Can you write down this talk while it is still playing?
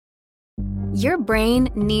Your brain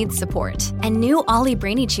needs support, and new Ollie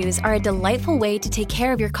Brainy Chews are a delightful way to take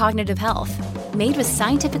care of your cognitive health. Made with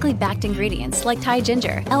scientifically backed ingredients like Thai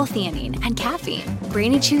ginger, L-theanine, and caffeine,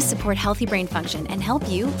 Brainy Chews support healthy brain function and help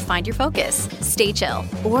you find your focus, stay chill,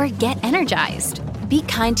 or get energized. Be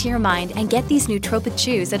kind to your mind and get these nootropic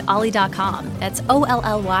chews at ollie.com. That's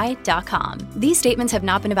OLLY.com. These statements have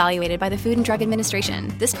not been evaluated by the Food and Drug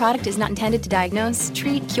Administration. This product is not intended to diagnose,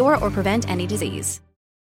 treat, cure, or prevent any disease.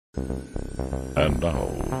 And now,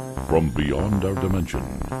 from beyond our dimension,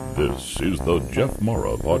 this is the Jeff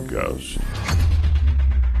Mara Podcast.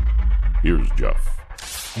 Here's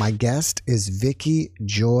Jeff. My guest is Vicki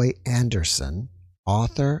Joy Anderson,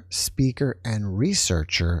 author, speaker, and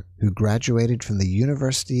researcher who graduated from the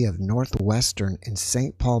University of Northwestern in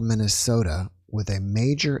St. Paul, Minnesota, with a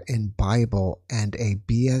major in Bible and a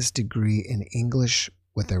BS degree in English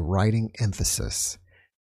with a writing emphasis.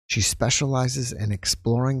 She specializes in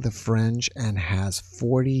exploring the fringe and has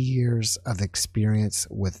 40 years of experience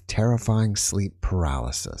with terrifying sleep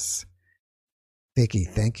paralysis. Vicki,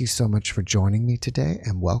 thank you so much for joining me today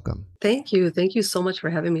and welcome. Thank you. Thank you so much for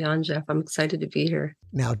having me on, Jeff. I'm excited to be here.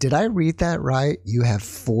 Now, did I read that right? You have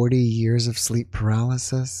 40 years of sleep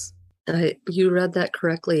paralysis? You read that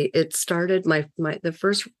correctly. It started the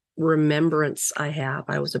first remembrance I have,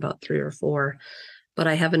 I was about 3 or 4. But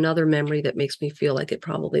I have another memory that makes me feel like it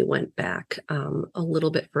probably went back a little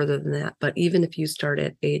bit further than that. But even if you start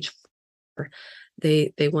at age 4,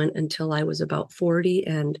 they went until I was about 40.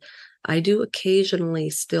 And I do occasionally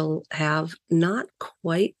still have not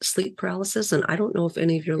quite sleep paralysis. And I don't know if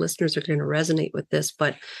any of your listeners are going to resonate with this,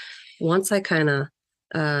 but once I kind of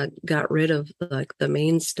got rid of like the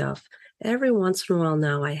main stuff, every once in a while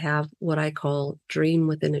now I have what I call dream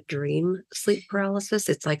within a dream sleep paralysis.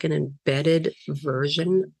 It's like an embedded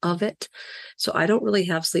version of it. So I don't really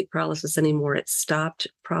have sleep paralysis anymore. It stopped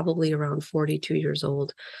probably around 42 years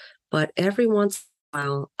old. But every once in a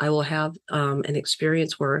while I will have an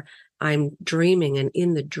experience where I'm dreaming, and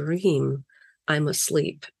in the dream I'm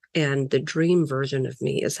asleep. And the dream version of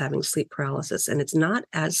me is having sleep paralysis. And it's not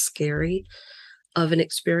as scary of an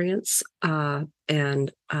experience.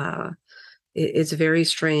 It's very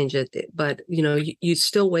strange, but you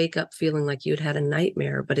still wake up feeling like you'd had a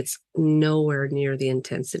nightmare, but it's nowhere near the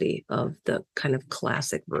intensity of the kind of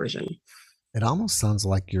classic version. It almost sounds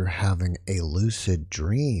like you're having a lucid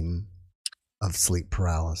dream of sleep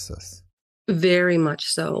paralysis. Very much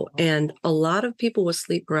so. And a lot of people with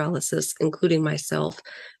sleep paralysis, including myself,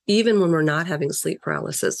 even when we're not having sleep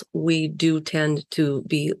paralysis, we do tend to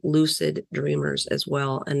be lucid dreamers as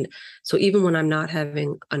well. And so even when I'm not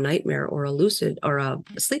having a nightmare or a lucid or a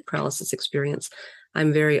sleep paralysis experience,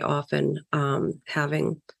 I'm very often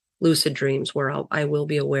having lucid dreams where I will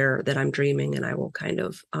be aware that I'm dreaming, and I will kind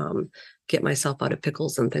of get myself out of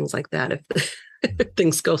pickles and things like that if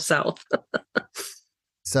things go south.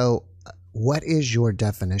 So what is your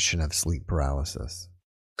definition of sleep paralysis?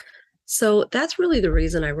 So that's really the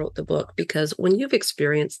reason I wrote the book, because when you've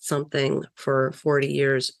experienced something for 40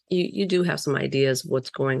 years, you do have some ideas of what's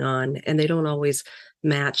going on, and they don't always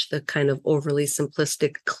match the kind of overly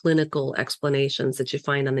simplistic clinical explanations that you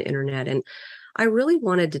find on the internet. And I really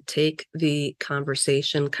wanted to take the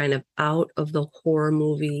conversation kind of out of the horror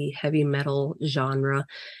movie, heavy metal genre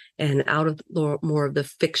and out of more of the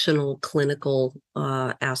fictional clinical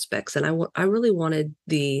aspects. And I really wanted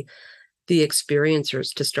the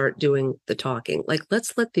experiencers to start doing the talking. Like,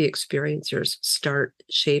 let's let the experiencers start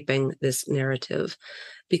shaping this narrative,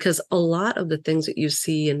 because a lot of the things that you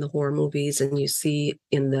see in the horror movies and you see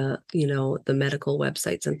in the medical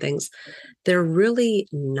websites and things, they're really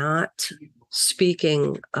not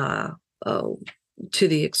speaking to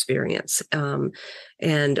the experience.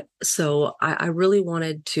 And so I really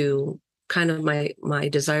wanted to kind of, my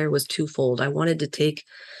desire was twofold. I wanted to take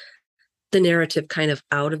the narrative kind of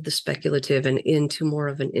out of the speculative and into more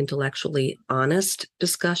of an intellectually honest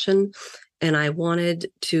discussion. And I wanted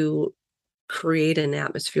to create an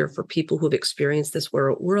atmosphere for people who've experienced this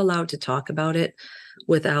where we're allowed to talk about it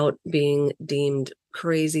without being deemed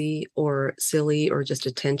crazy or silly or just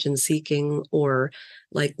attention seeking, or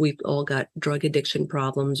like we've all got drug addiction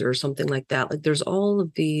problems or something like that. Like there's all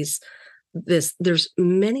of there's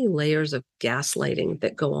many layers of gaslighting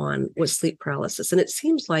that go on with sleep paralysis. And it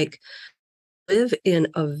seems like we live in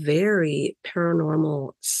a very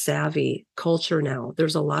paranormal savvy culture now.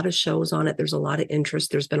 There's a lot of shows on it. There's a lot of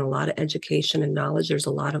interest. There's been a lot of education and knowledge. There's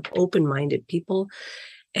a lot of open-minded people.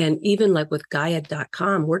 And even like with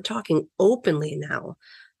Gaia.com, we're talking openly now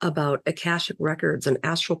about Akashic records and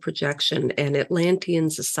astral projection and Atlantean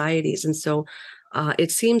societies. And so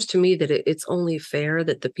it seems to me that it's only fair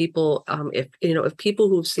that the people, if people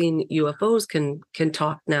who've seen UFOs can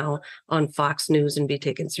talk now on Fox News and be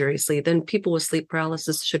taken seriously, then people with sleep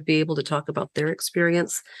paralysis should be able to talk about their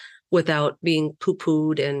experience without being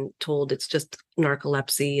poo-pooed and told it's just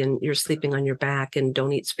narcolepsy and you're sleeping on your back and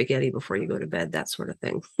don't eat spaghetti before you go to bed, that sort of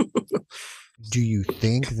thing. Do you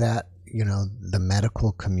think that, the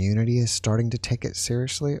medical community is starting to take it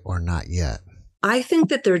seriously or not yet? I think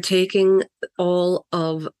that they're taking all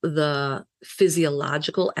of the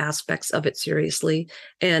physiological aspects of it seriously.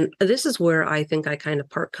 And this is where I think I kind of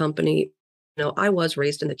part company. I was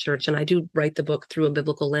raised in the church and I do write the book through a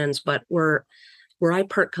biblical lens, but where I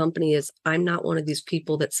part company is I'm not one of these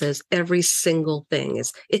people that says every single thing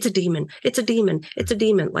is it's a demon, it's a demon, it's a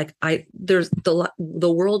demon. Like there's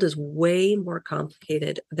the world is way more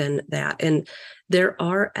complicated than that. And there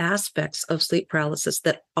are aspects of sleep paralysis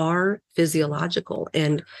that are physiological.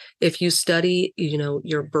 And if you study,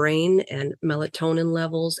 your brain and melatonin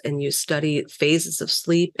levels, and you study phases of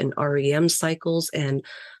sleep and REM cycles and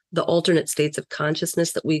the alternate states of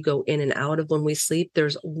consciousness that we go in and out of when we sleep,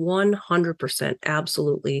 there's 100%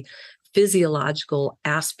 absolutely physiological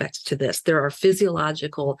aspects to this. There are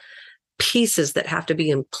physiological pieces that have to be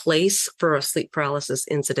in place for a sleep paralysis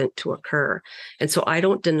incident to occur. And so I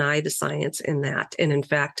don't deny the science in that. And in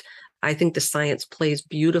fact, I think the science plays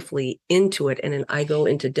beautifully into it. And then I go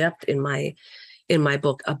into depth in my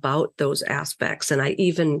book about those aspects. And I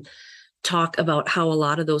even talk about how a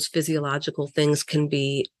lot of those physiological things can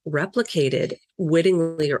be replicated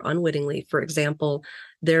wittingly or unwittingly. For example,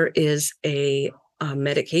 there is a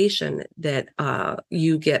medication that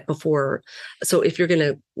you get before. So if you're going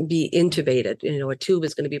to be intubated, a tube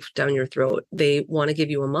is going to be put down your throat. They want to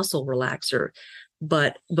give you a muscle relaxer.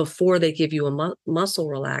 But before they give you a muscle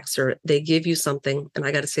relaxer, they give you something, and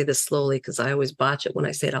I got to say this slowly because I always botch it when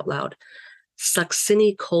I say it out loud.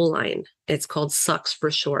 Succinylcholine. It's called SUX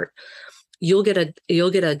for short. You'll get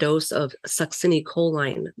a dose of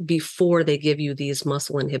succinylcholine before they give you these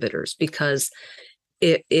muscle inhibitors, because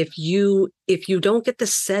if you don't get the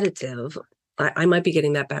sedative, I might be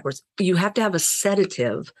getting that backwards. You have to have a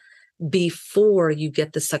sedative before you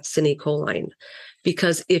get the succinylcholine,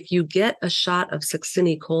 because if you get a shot of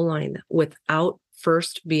succinylcholine without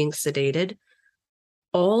first being sedated,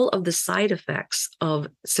 all of the side effects of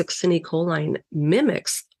succinylcholine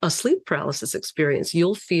mimics a sleep paralysis experience.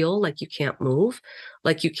 You'll feel like you can't move,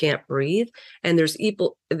 like you can't breathe. And there's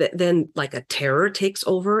people then like a terror takes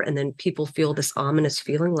over, and then people feel this ominous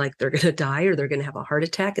feeling like they're going to die or they're going to have a heart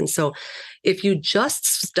attack. And so if you just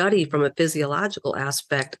study from a physiological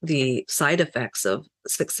aspect the side effects of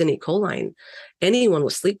succinylcholine, anyone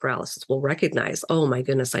with sleep paralysis will recognize, oh my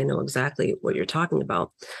goodness, I know exactly what you're talking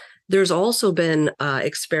about. There's also been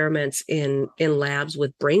experiments in labs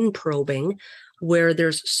with brain probing, where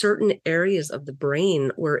there's certain areas of the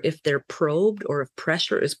brain where if they're probed or if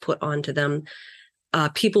pressure is put onto them,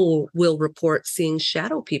 people will report seeing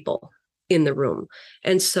shadow people in the room.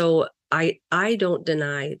 And so I don't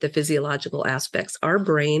deny the physiological aspects. Our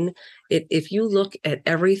brain, if you look at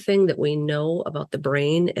everything that we know about the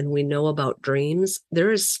brain and we know about dreams,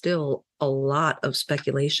 there is still a lot of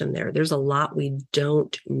speculation there. There's a lot we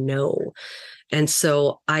don't know. And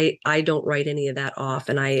so I don't write any of that off.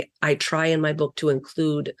 And I try in my book to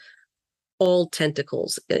include all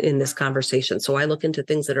tentacles in this conversation. So I look into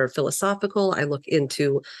things that are philosophical. I look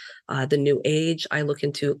into the New Age. I look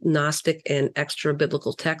into Gnostic and extra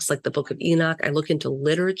biblical texts like the Book of Enoch. I look into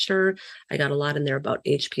literature. I got a lot in there about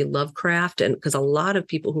H.P. Lovecraft, and because a lot of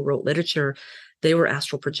people who wrote literature, they were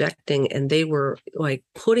astral projecting, and they were like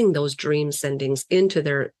putting those dream sendings into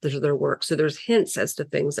their work. So there's hints as to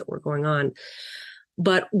things that were going on.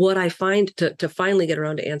 But what I find, to finally get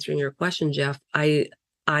around to answering your question, Jeff,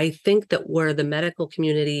 I think that where the medical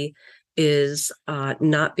community is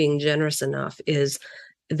not being generous enough is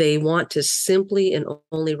they want to simply and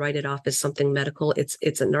only write it off as something medical. It's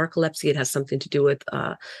a narcolepsy. It has something to do with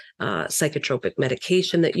psychotropic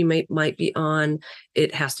medication that you might be on.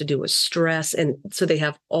 It has to do with stress. And so they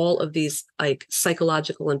have all of these like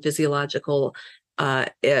psychological and physiological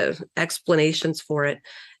explanations for it.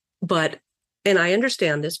 And I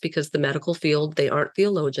understand this because the medical field, they aren't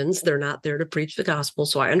theologians. They're not there to preach the gospel.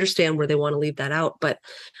 So I understand where they want to leave that out. But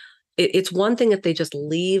it's one thing if they just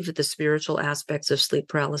leave the spiritual aspects of sleep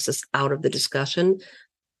paralysis out of the discussion,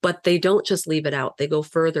 but they don't just leave it out. They go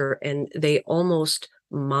further and they almost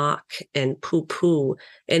mock and poo-poo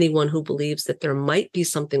anyone who believes that there might be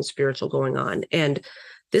something spiritual going on. And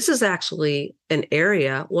this is actually an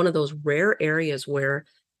area, one of those rare areas where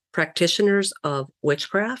practitioners of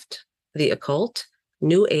witchcraft, the occult,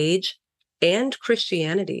 New Age, and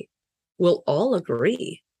Christianity will all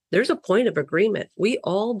agree. There's a point of agreement. We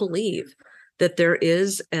all believe that there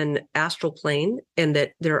is an astral plane and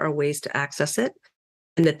that there are ways to access it,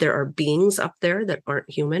 and that there are beings up there that aren't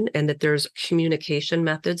human, and that there's communication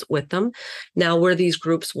methods with them. Now, where these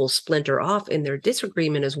groups will splinter off in their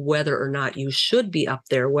disagreement is whether or not you should be up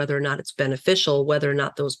there, whether or not it's beneficial, whether or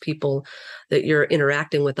not those people that you're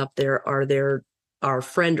interacting with up there are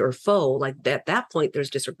friend or foe. Like at that point, there's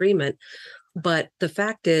disagreement. But the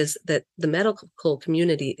fact is that the medical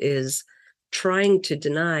community is trying to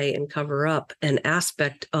deny and cover up an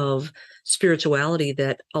aspect of spirituality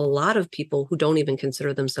that a lot of people who don't even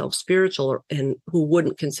consider themselves spiritual and who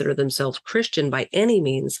wouldn't consider themselves Christian by any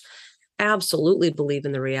means absolutely believe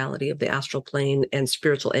in the reality of the astral plane and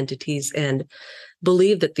spiritual entities, and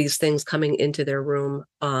believe that these things coming into their room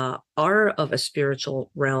are of a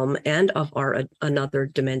spiritual realm and of another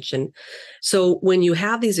dimension. So when you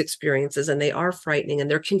have these experiences and they are frightening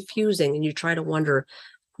and they're confusing, and you try to wonder,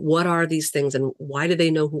 what are these things and why do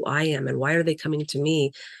they know who I am and why are they coming to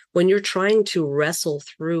me? When you're trying to wrestle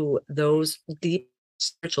through those deep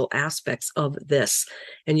spiritual aspects of this,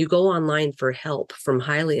 and you go online for help from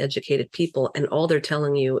highly educated people, and all they're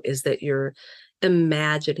telling you is that you're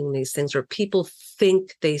imagining these things, or people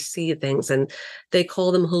think they see things, and they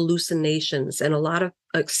call them hallucinations. And a lot of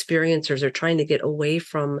experiencers are trying to get away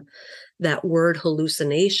from that word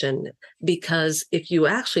hallucination, because if you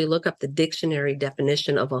actually look up the dictionary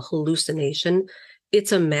definition of a hallucination,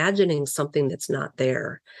 it's imagining something that's not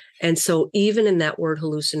there. And so even in that word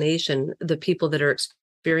hallucination, the people that are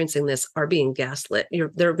experiencing this are being gaslit.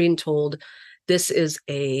 They're being told this is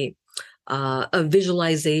a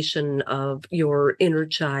visualization of your inner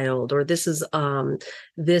child, or this is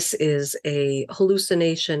a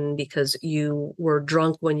hallucination because you were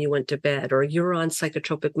drunk when you went to bed, or you're on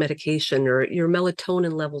psychotropic medication, or your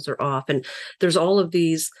melatonin levels are off. And there's all of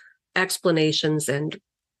these explanations. And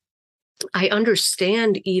I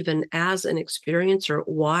understand, even as an experiencer,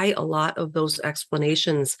 why a lot of those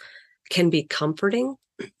explanations can be comforting,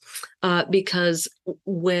 because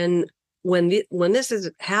when this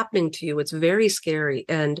is happening to you, it's very scary.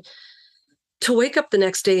 And to wake up the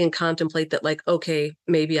next day and contemplate that, like, okay,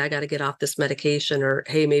 maybe I got to get off this medication, or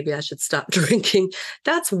hey, maybe I should stop drinking,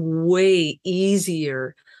 that's way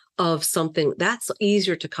easier that's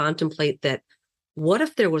easier to contemplate. That what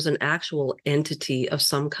if there was an actual entity of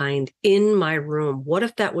some kind in my room? What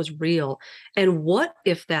if that was real? And what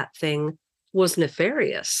if that thing was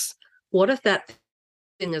nefarious? What if that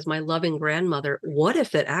as my loving grandmother, what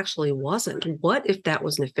if it actually wasn't? What if that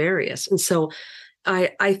was nefarious? And so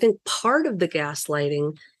I think part of the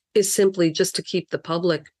gaslighting is simply just to keep the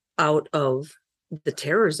public out of the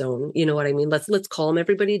terror zone. You know what I mean? Let's calm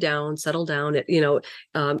everybody down, settle down.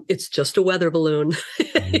 It's just a weather balloon.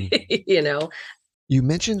 Mm-hmm. You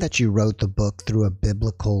mentioned that you wrote the book through a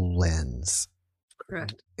biblical lens.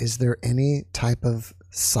 Correct. Is there any type of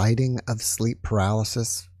citing of sleep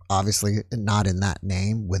paralysis? Obviously not in that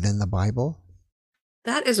name within the Bible?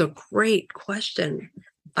 That is a great question.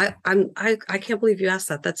 I can't believe you asked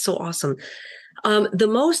that. That's so awesome. The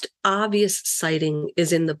most obvious citing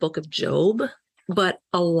is in the book of Job, but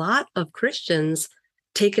a lot of Christians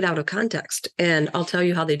take it out of context. And I'll tell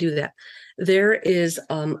you how they do that. There is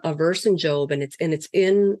a verse in Job, and it's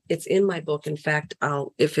in my book. In fact,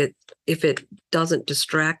 if it doesn't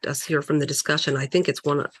distract us here from the discussion, I think it's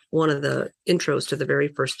one of the intros to the very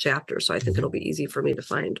first chapter. So I think it'll be easy for me to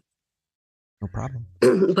find. No problem.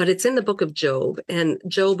 But it's in the book of Job, and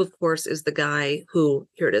Job, of course, is the guy who,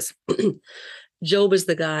 here it is. Job is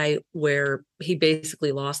the guy where he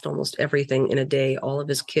basically lost almost everything in a day. All of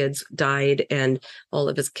his kids died and all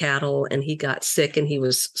of his cattle, and he got sick, and he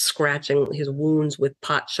was scratching his wounds with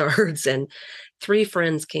pot shards. And 3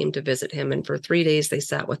 friends came to visit him, and for 3 days they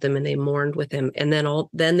sat with him and they mourned with him. And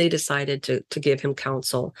then they decided to give him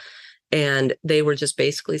counsel. And they were just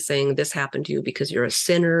basically saying, this happened to you because you're a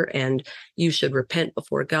sinner and you should repent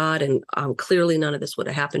before God. And clearly none of this would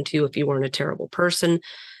have happened to you if you weren't a terrible person.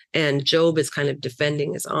 And Job is kind of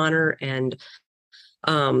defending his honor. And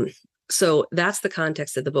so that's the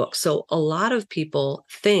context of the book. So a lot of people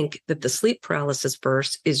think that the sleep paralysis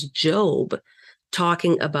verse is Job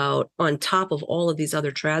talking about, on top of all of these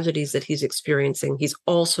other tragedies that he's experiencing, he's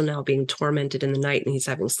also now being tormented in the night and he's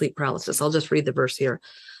having sleep paralysis. I'll just read the verse here.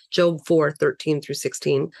 Job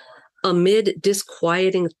 4:13-16. Amid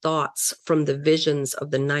disquieting thoughts from the visions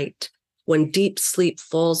of the night, when deep sleep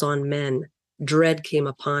falls on men, dread came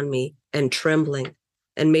upon me and trembling,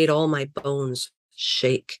 and made all my bones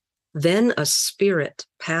shake. Then a spirit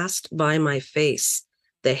passed by my face.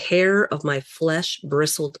 The hair of my flesh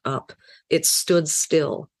bristled up. It stood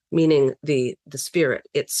still, meaning the spirit.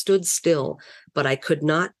 It stood still, but I could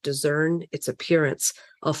not discern its appearance.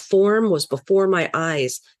 A form was before my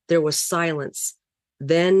eyes. There was silence.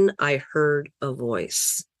 Then I heard a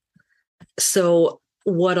voice. So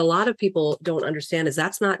what a lot of people don't understand is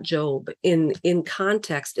that's not Job. In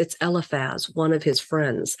context, it's Eliphaz, one of his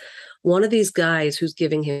friends, one of these guys who's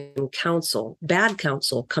giving him counsel, bad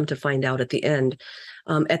counsel, come to find out at the end.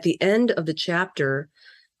 At the end of the chapter,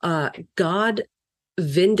 God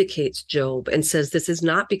vindicates Job and says, this is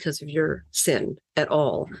not because of your sin at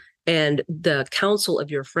all. And the counsel of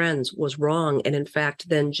your friends was wrong. And in fact,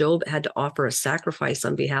 then Job had to offer a sacrifice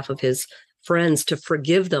on behalf of his friends to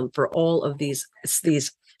forgive them for all of these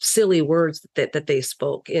silly words that they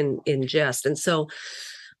spoke in jest. And so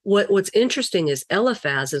what's interesting is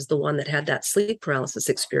Eliphaz is the one that had that sleep paralysis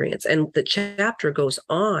experience. And the chapter goes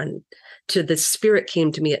on to, the spirit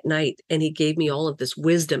came to me at night and he gave me all of this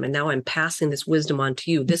wisdom. And now I'm passing this wisdom on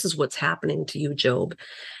to you. This is what's happening to you, Job.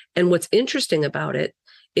 And what's interesting about it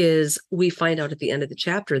is we find out at the end of the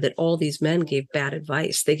chapter that all these men gave bad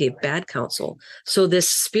advice. They gave bad counsel. So this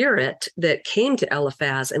spirit that came to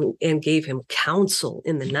Eliphaz and gave him counsel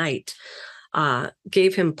in the night,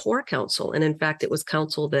 gave him poor counsel. And in fact, it was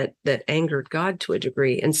counsel that angered God to a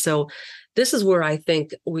degree. And so this is where I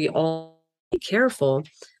think we all be careful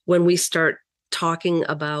when we start talking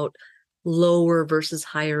about lower versus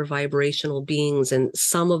higher vibrational beings. And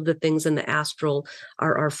some of the things in the astral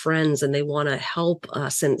are our friends and they want to help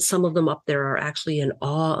us. And some of them up there are actually in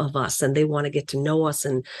awe of us and they want to get to know us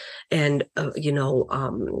and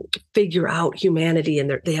figure out humanity.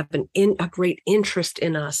 And they have a great interest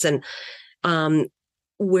in us. And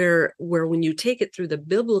where when you take it through the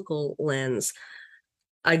biblical lens,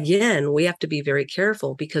 again, we have to be very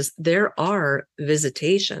careful because there are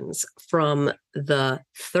visitations from the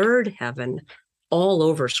third heaven all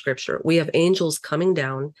over Scripture. We have angels coming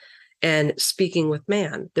down and speaking with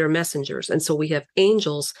man. They're messengers. And so we have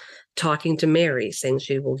angels talking to Mary, saying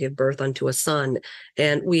she will give birth unto a son.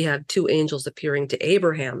 And we have two angels appearing to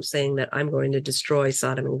Abraham, saying that I'm going to destroy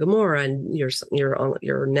Sodom and Gomorrah, and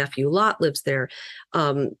your nephew Lot lives there.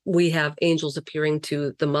 We have angels appearing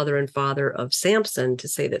to the mother and father of Samson to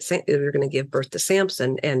say that they're going to give birth to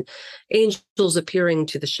Samson, and angels appearing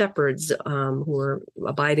to the shepherds who are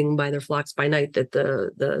abiding by their flocks by night, that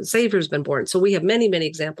the Savior's been born. So we have many, many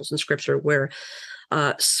examples in Scripture where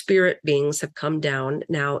spirit beings have come down.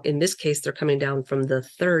 Now, in this case, they're coming down from the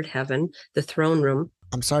third heaven, the throne room.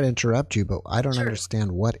 I'm sorry to interrupt you, but I don't Sure.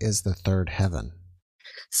 understand, what is the third heaven?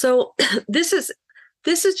 So this is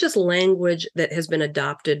just language that has been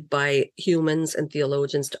adopted by humans and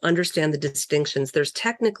theologians to understand the distinctions. There's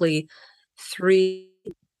technically three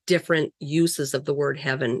different uses of the word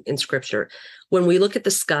heaven in Scripture. When we look at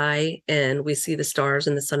the sky and we see the stars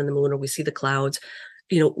and the sun and the moon, or we see the clouds,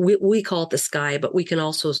 we call it the sky, but we call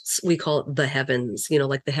it the heavens,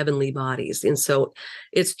 like the heavenly bodies. And so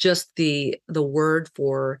it's just the word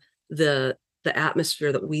for the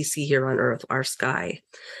atmosphere that we see here on earth, our sky.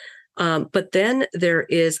 But then there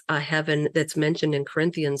is a heaven that's mentioned in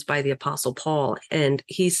Corinthians by the Apostle Paul. And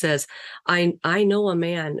he says, I know a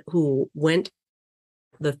man who went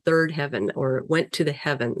the third heaven, or went to the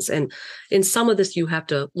heavens. And in some of this, you have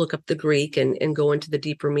to look up the Greek and go into the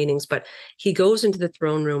deeper meanings, but he goes into the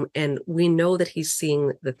throne room and we know that he's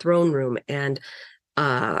seeing the throne room. And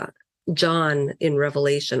John in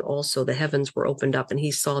Revelation, also the heavens were opened up and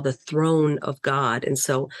he saw the throne of God. And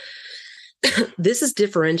so this is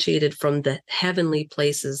differentiated from the heavenly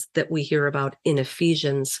places that we hear about in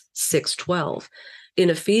Ephesians 6:12.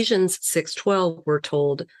 In Ephesians 6:12, we're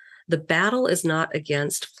told, the battle is not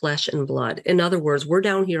against flesh and blood. In other words, we're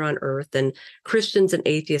down here on earth and Christians and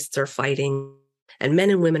atheists are fighting, and men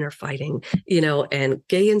and women are fighting, and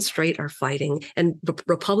gay and straight are fighting, and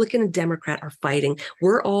Republican and Democrat are fighting.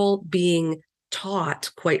 We're all being taught,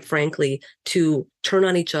 quite frankly, to turn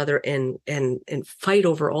on each other and fight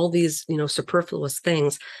over all these, superfluous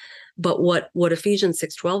things. But what Ephesians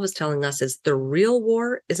 6:12 is telling us is the real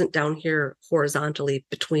war isn't down here horizontally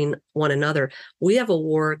between one another. We have a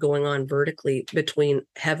war going on vertically between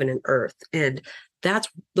heaven and earth. And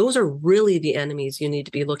those are really the enemies you need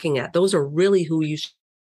to be looking at. Those are really who you should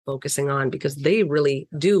be focusing on, because they really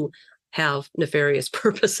do have nefarious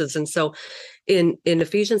purposes. And so in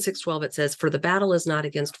Ephesians 6:12, it says, for the battle is not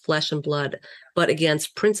against flesh and blood, but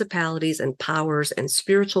against principalities and powers and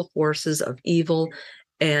spiritual forces of evil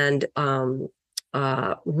and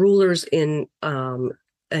rulers in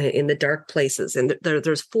the dark places. And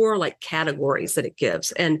there's four categories that it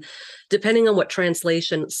gives. And depending on what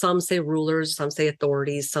translation, some say rulers, some say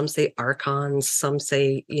authorities, some say archons, some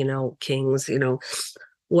say, kings,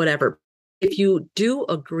 whatever. if you do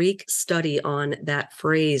a Greek study on that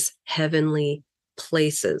phrase, heavenly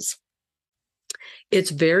places, it's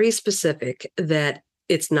very specific that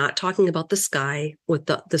it's not talking about the sky with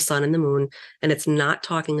the sun and the moon, and it's not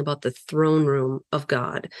talking about the throne room of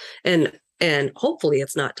God. And hopefully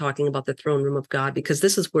it's not talking about the throne room of God, because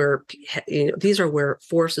this is where, these are where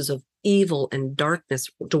forces of evil and darkness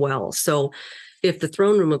dwell. So if the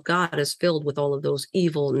throne room of God is filled with all of those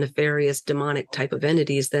evil, nefarious, demonic type of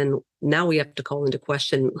entities, then now we have to call into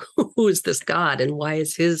question, who is this God, and why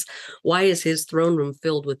is his throne room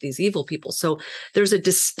filled with these evil people? So there's a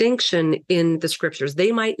distinction in the scriptures.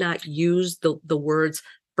 They might not use the words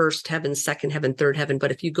first heaven, second heaven, third heaven, but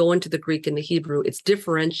if you go into the Greek and the Hebrew, it's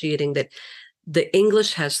differentiating that the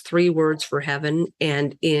English has 3 words for heaven,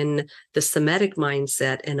 and in the Semitic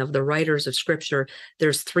mindset and of the writers of scripture,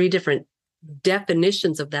 there's 3 different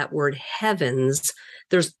definitions of that word heavens.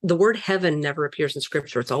 There's the word heaven never appears in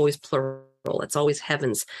scripture. It's always plural. It's always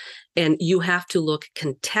heavens. And you have to look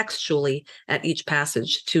contextually at each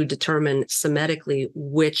passage to determine Semitically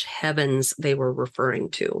which heavens they were referring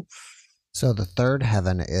to. So the third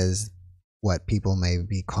heaven is what people may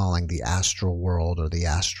be calling the astral world or the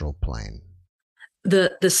astral plane.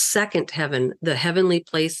 The second heaven, the heavenly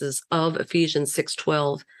places of Ephesians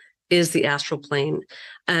 6:12, is the astral plane.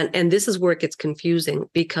 And this is where it gets confusing,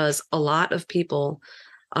 because a lot of people,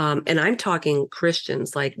 and I'm talking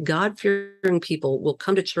Christians, like God-fearing people, will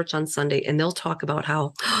come to church on Sunday and they'll talk about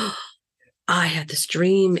how, I had this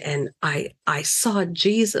dream and I saw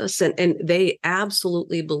Jesus, and they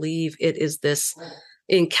absolutely believe it is this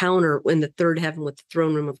encounter in the third heaven with the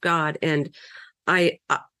throne room of God. And I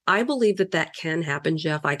believe that can happen,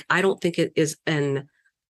 Jeff. I don't think it is an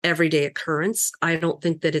everyday occurrence. I don't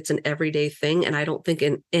think that it's an everyday thing. And I don't think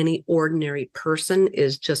any ordinary person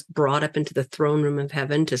is just brought up into the throne room of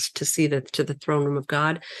heaven to see to the throne room of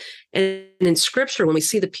God. And in scripture, when we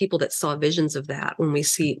see the people that saw visions of that, when we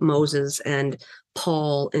see Moses and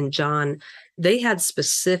Paul and John, they had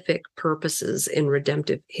specific purposes in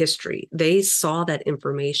redemptive history. They saw that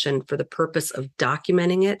information for the purpose of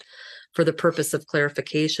documenting it, for the purpose of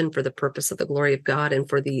clarification, for the purpose of the glory of God, and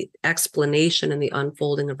for the explanation and the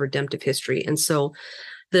unfolding of redemptive history. And so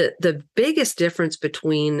the biggest difference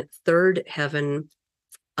between third heaven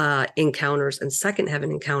encounters and second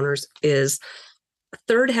heaven encounters is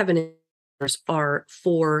third heaven encounters are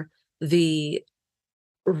for the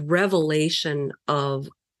revelation of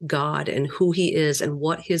God and who he is and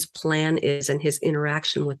what his plan is and his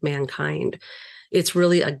interaction with mankind. It's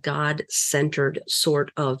really a God-centered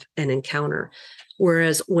sort of an encounter.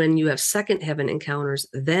 Whereas when you have second heaven encounters,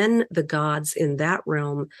 then the gods in that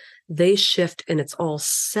realm, they shift, and it's all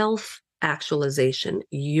self-actualization,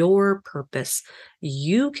 your purpose.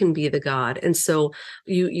 You can be the God. And so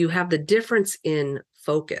you have the difference in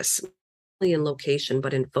focus, not only in location,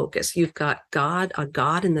 but in focus. You've got a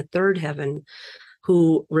God in the third heaven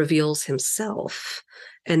who reveals himself.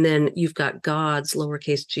 And then you've got gods,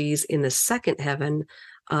 lowercase g's, in the second heaven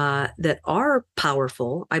that are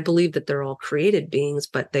powerful. I believe that they're all created beings,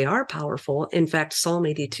 but they are powerful. In fact, Psalm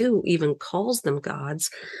 82 even calls them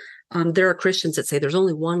gods. There are Christians that say there's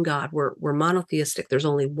only one God. We're monotheistic. There's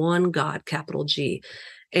only one God, capital G.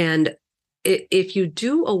 And if you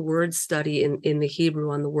do a word study in the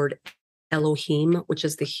Hebrew on the word Elohim, which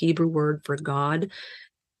is the Hebrew word for God,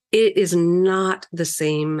 it is not the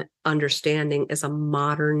same understanding as a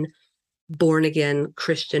modern, born-again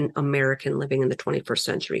Christian American living in the 21st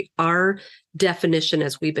century. Our definition,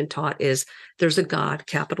 as we've been taught, is there's a God,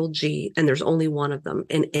 capital G, and there's only one of them.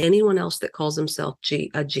 And anyone else that calls himself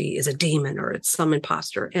a G is a demon or it's some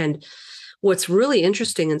imposter. And what's really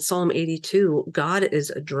interesting in Psalm 82, God is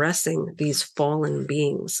addressing these fallen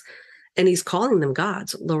beings. And he's calling them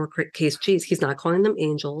gods, lowercase g's. He's not calling them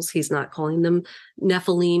angels. He's not calling them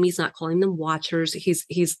Nephilim. He's not calling them watchers.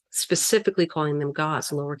 He's specifically calling them gods,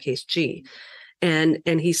 lowercase g. And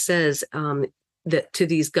he says that to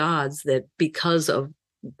these gods, that because of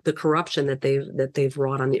the corruption that they've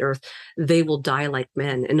wrought on the earth, they will die like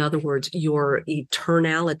men. In other words, your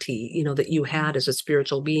eternality, that you had as a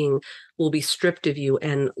spiritual being, will be stripped of you.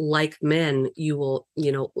 And like men, you will,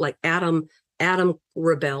 like Adam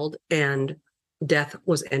rebelled and death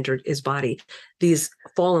was entered his body. These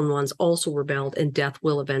fallen ones also rebelled, and death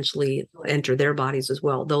will eventually enter their bodies as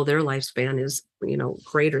well, though their lifespan is,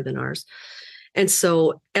 greater than ours. And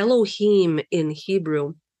so Elohim in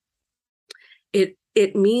Hebrew,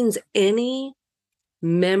 it means any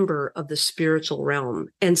member of the spiritual realm.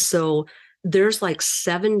 And so there's like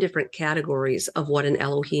 7 different categories of what an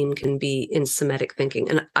Elohim can be in Semitic thinking.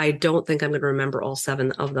 And I don't think I'm going to remember all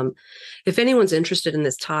 7 of them. If anyone's interested in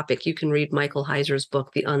this topic, you can read Michael Heiser's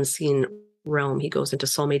book, The Unseen realm. He goes into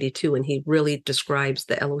Psalm 82 and he really describes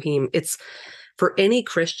the Elohim. It's for any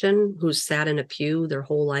Christian who's sat in a pew their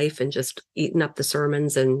whole life and just eaten up the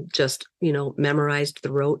sermons and just, memorized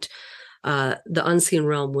the rote. The unseen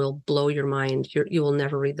realm will blow your mind. You will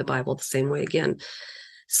never read the Bible the same way again.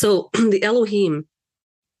 So the Elohim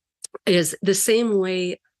is the same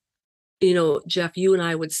way, Jeff, you and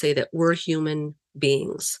I would say that we're human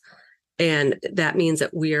beings. And that means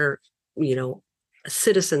that we're,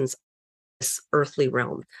 citizens of this earthly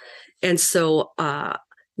realm. And so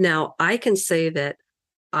now I can say that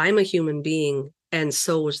I'm a human being, and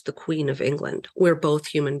so was the Queen of England. We're both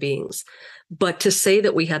human beings. But to say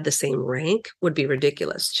that we had the same rank would be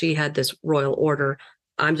ridiculous. She had this royal order.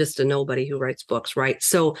 I'm just a nobody who writes books, right?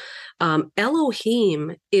 So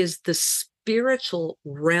Elohim is the spiritual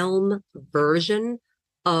realm version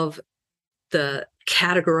of the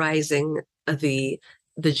categorizing the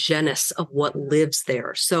genus of what lives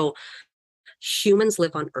there. So humans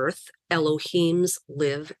live on earth, Elohims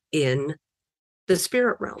live in the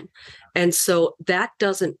spirit realm. And so that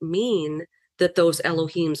doesn't mean that those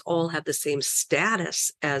Elohims all have the same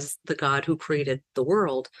status as the God who created the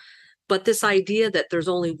world. But this idea that there's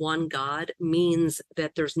only one God means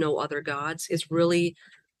that there's no other gods is really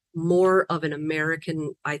more of an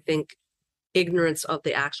American, I think, ignorance of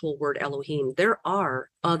the actual word Elohim. There are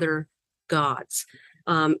other gods.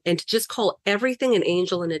 And to just call everything an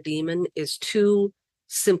angel and a demon is too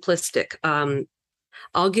simplistic.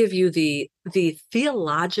 I'll give you the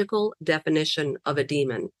theological definition of a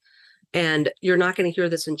demon. And you're not going to hear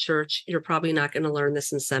this in church. You're probably not going to learn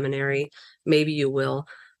this in seminary. Maybe you will.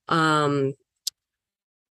 The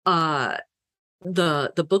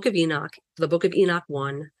book of Enoch, the book of Enoch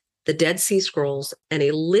 1, the Dead Sea Scrolls, and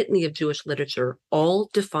a litany of Jewish literature all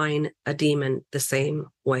define a demon the same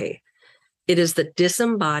way. It is the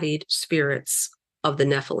disembodied spirits of the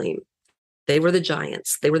Nephilim. They were the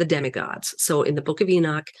giants. They were the demigods. So in the book of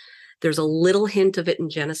Enoch, there's a little hint of it in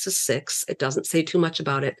Genesis 6. It doesn't say too much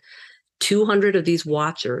about it. 200 of these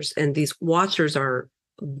watchers, and these watchers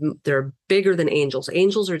they're bigger than angels.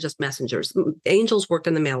 Angels are just messengers. Angels work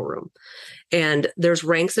in the mailroom. And there's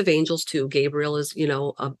ranks of angels too. Gabriel is,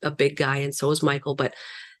 a big guy, and so is Michael. But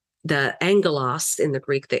the angelos in the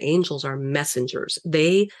Greek, the angels are messengers.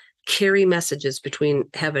 They carry messages between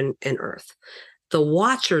heaven and earth. The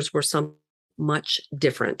watchers were much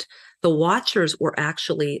different. The watchers were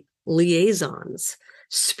actually liaisons,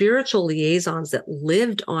 spiritual liaisons that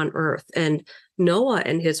lived on earth. And Noah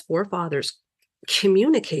and his forefathers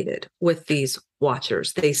communicated with these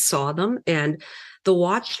watchers. They saw them, and the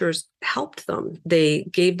watchers helped them. They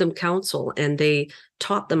gave them counsel, and they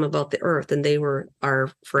taught them about the earth, and they were our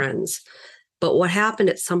friends. But what happened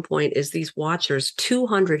at some point is these watchers,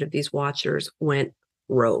 200 of these watchers went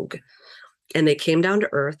rogue, and they came down to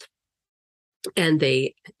earth, and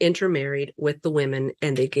they intermarried with the women,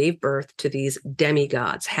 and they gave birth to these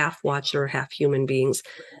demigods, half watcher, half human beings.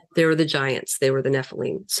 They were the giants. They were the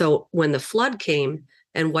Nephilim. So when the flood came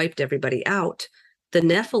and wiped everybody out, the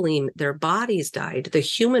Nephilim, their bodies died. The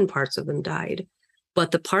human parts of them died.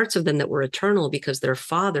 But the parts of them that were eternal, because their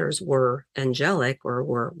fathers were angelic or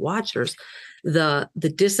were watchers, the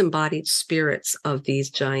disembodied spirits of these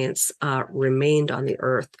giants remained on the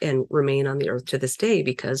earth and remain on the earth to this day,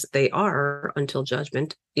 because they are, until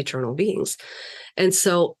judgment, eternal beings. And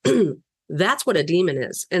so that's what a demon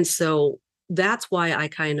is. And so that's why I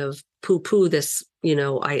kind of poo-poo this,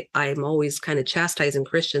 I'm always kind of chastising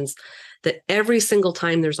Christians that every single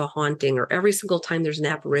time there's a haunting, or every single time there's an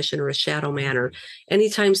apparition or a shadow man, or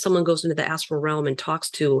anytime someone goes into the astral realm and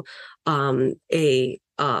talks to an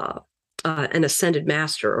ascended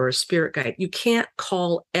master or a spirit guide, you can't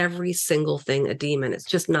call every single thing a demon. It's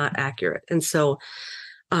just not accurate. And so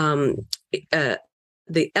the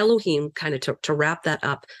Elohim, kind of to wrap that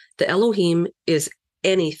up, the Elohim is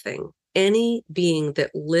any being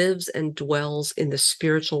that lives and dwells in the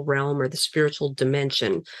spiritual realm or the spiritual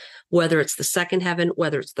dimension, whether it's the second heaven,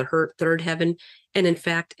 whether it's the third heaven. And in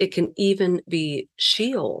fact, it can even be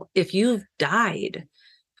Sheol. If you've died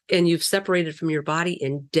and you've separated from your body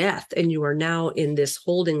in death, and you are now in this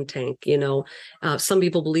holding tank, some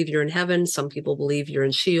people believe you're in heaven. Some people believe you're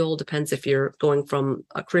in Sheol. Depends if you're going from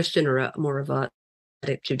a Christian or more of a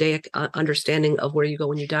Judaic understanding of where you go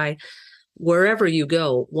when you die. Wherever you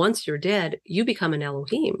go, once you're dead, you become an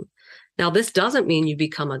Elohim. Now, this doesn't mean you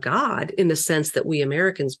become a god in the sense that we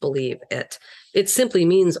Americans believe it. It simply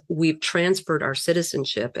means we've transferred our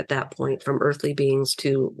citizenship at that point from earthly beings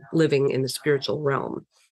to living in the spiritual realm.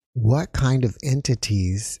 What kind of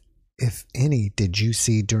entities, if any, did you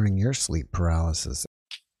see during your sleep paralysis?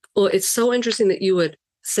 Well, it's so interesting that you would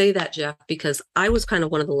say that, Jeff, because I was kind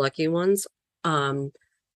of one of the lucky ones.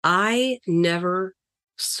 I never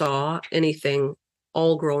saw anything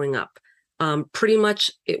all growing up. Pretty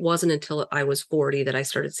much it wasn't until I was 40 that I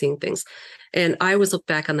started seeing things. And I always look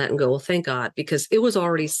back on that and go, well, thank God, because it was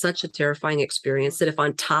already such a terrifying experience that if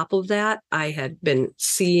on top of that, I had been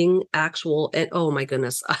seeing actual, and oh my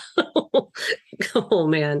goodness, oh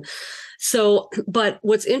man. So, but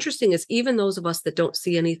what's interesting is even those of us that don't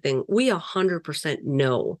see anything, we 100%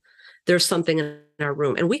 know there's something in our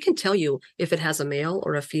room. And we can tell you if it has a male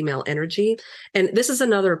or a female energy. And this is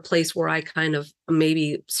another place where I kind of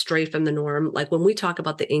maybe stray from the norm. Like when we talk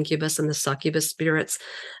about the incubus and the succubus spirits,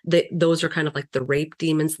 those are kind of like the rape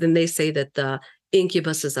demons. Then they say that the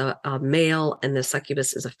incubus is a male and the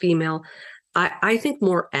succubus is a female. I think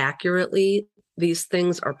more accurately, these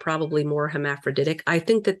things are probably more hermaphroditic. I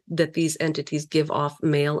think that these entities give off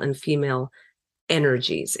male and female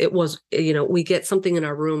energies. It was, we get something in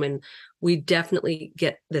our room and we definitely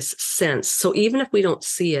get this sense. So even if we don't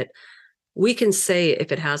see it, we can say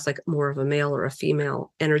if it has like more of a male or a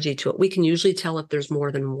female energy to it. We can usually tell if there's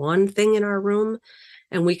more than one thing in our room,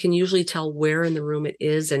 and we can usually tell where in the room it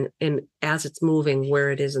is and as it's moving,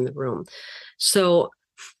 where it is in the room. So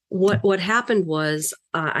what happened was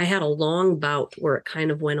I had a long bout where it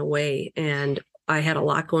kind of went away, and I had a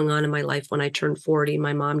lot going on in my life when I turned 40.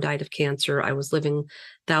 My mom died of cancer. I was living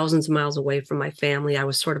thousands of miles away from my family. I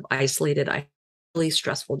was sort of isolated. I had a really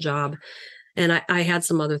stressful job. And I had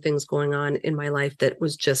some other things going on in my life that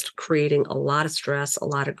was just creating a lot of stress, a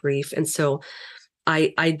lot of grief. And so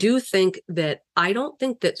I do think that I don't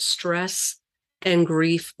think that stress and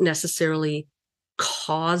grief necessarily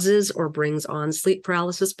causes or brings on sleep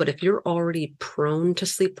paralysis. But if you're already prone to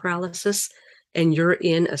sleep paralysis, and you're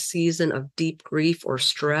in a season of deep grief or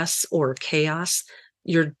stress or chaos,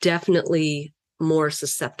 you're definitely more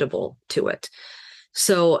susceptible to it.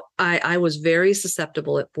 So I was very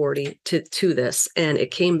susceptible at 40 to this, and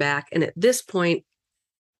it came back. And at this point,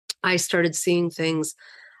 I started seeing things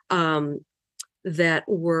that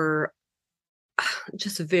were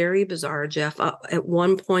just very bizarre, Jeff. At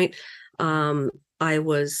one point, I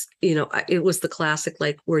was, it was the classic,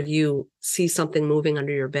 like where you see something moving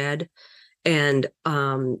under your bed. And,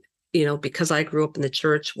 because I grew up in the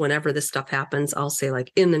church, whenever this stuff happens, I'll say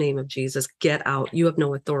like, in the name of Jesus, get out. You have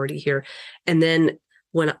no authority here. And then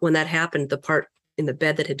when that happened, the part in the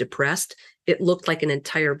bed that had depressed, it looked like an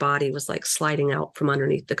entire body was like sliding out from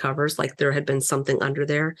underneath the covers, like there had been something under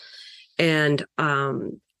there. And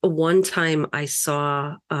one time I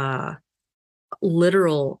saw a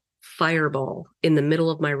literal fireball in the middle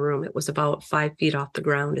of my room. It was about 5 feet off the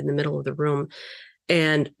ground in the middle of the room.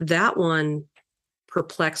 And that one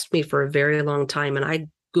perplexed me for a very long time. And I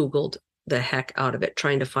Googled the heck out of it,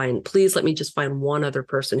 trying to find, please let me just find one other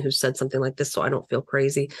person who said something like this so I don't feel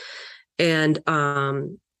crazy. And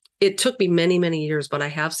it took me many, many years, but I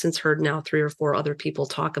have since heard now 3 or 4 other people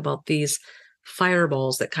talk about these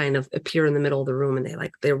fireballs that kind of appear in the middle of the room, and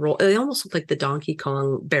they roll. They almost look like the Donkey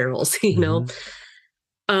Kong barrels, know.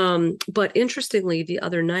 But interestingly, the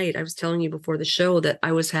other night, I was telling you before the show that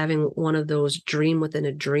I was having one of those dream within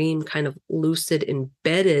a dream kind of lucid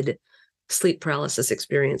embedded sleep paralysis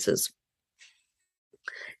experiences.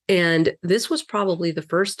 And this was probably the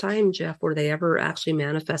first time, Jeff, where they ever actually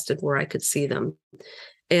manifested where I could see them.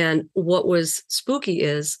 And what was spooky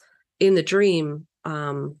is in the dream,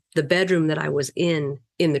 the bedroom that I was in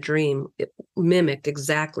the dream, it mimicked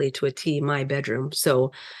exactly to a T my bedroom.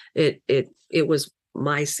 So it was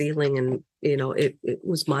my ceiling, and it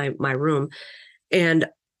was my room. And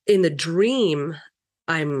in the dream,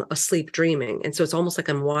 I'm asleep dreaming, and so it's almost like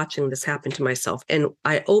I'm watching this happen to myself. And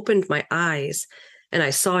I opened my eyes and I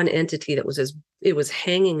saw an entity that was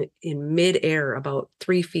hanging in midair about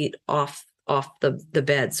 3 feet off the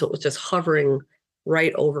bed, so it was just hovering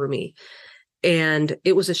right over me. And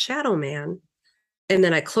it was a shadow man. And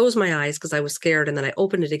then I closed my eyes because I was scared. And then I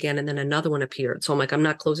opened it again. And then another one appeared. So I'm like, I'm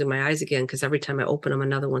not closing my eyes again, because every time I open them,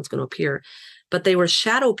 another one's going to appear. But they were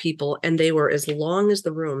shadow people, and they were as long as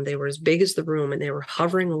the room. They were as big as the room, and they were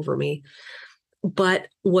hovering over me. But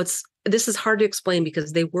this is hard to explain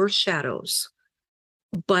because they were shadows,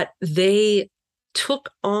 but they took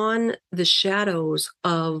on the shadows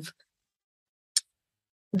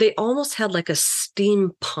they almost had like a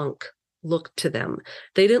steampunk look to them.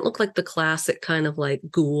 They didn't look like the classic kind of like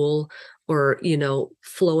ghoul or,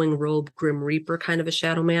 flowing robe, Grim Reaper kind of a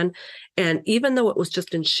shadow man. And even though it was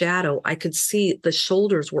just in shadow, I could see the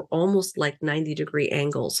shoulders were almost like 90-degree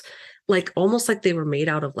angles, like almost like they were made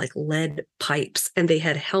out of like lead pipes. And they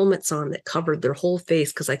had helmets on that covered their whole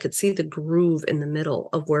face, because I could see the groove in the middle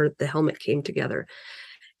of where the helmet came together.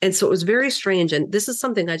 And so it was very strange. And this is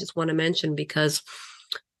something I just want to mention because,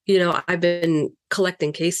 I've been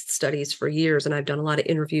collecting case studies for years, and I've done a lot of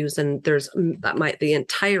interviews, and there's the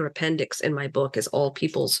entire appendix in my book is all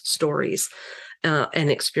people's stories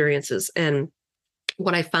and experiences. And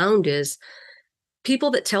what I found is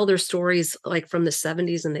people that tell their stories like from the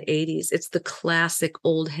 70s and the 80s, it's the classic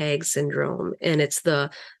old hag syndrome, and it's the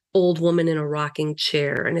old woman in a rocking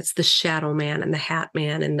chair, and it's the shadow man and the hat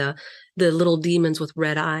man and the little demons with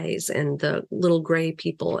red eyes and the little gray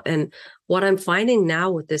people. And what I'm finding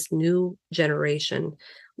now with this new generation,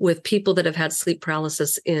 with people that have had sleep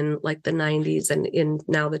paralysis in like the 90s and in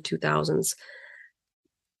now the 2000s,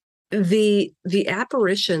 the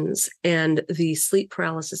apparitions and the sleep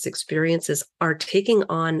paralysis experiences are taking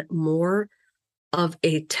on more of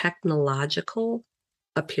a technological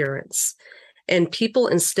appearance. And people,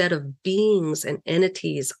 instead of beings and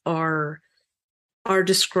entities, are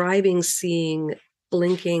describing seeing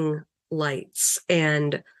blinking lights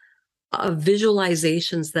and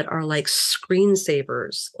visualizations that are like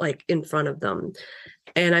screensavers, like in front of them.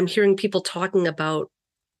 And I'm hearing people talking about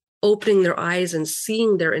opening their eyes and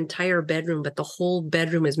seeing their entire bedroom, but the whole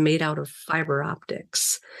bedroom is made out of fiber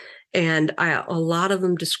optics. And a lot of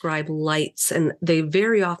them describe lights, and they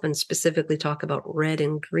very often specifically talk about red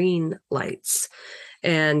and green lights.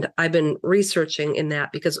 And I've been researching in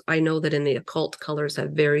that because I know that in the occult, colors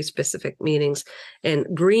have very specific meanings. And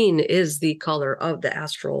green is the color of the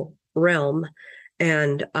astral realm.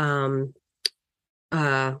 And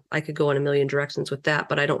I could go in a million directions with that,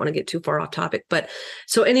 but I don't want to get too far off topic. But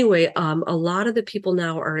so anyway, a lot of the people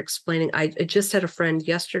now are explaining. I just had a friend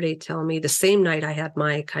yesterday tell me, the same night I had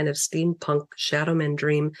my kind of steampunk shadowman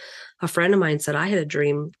dream, a friend of mine said, I had a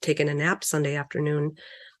dream taking a nap Sunday afternoon.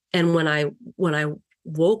 And when I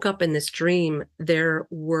woke up in this dream, there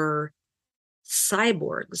were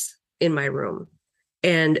cyborgs in my room,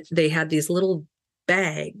 and they had these little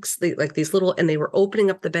bags, and they were opening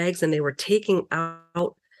up the bags, and they were taking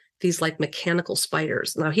out these like mechanical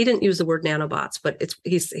spiders. Now, he didn't use the word nanobots, but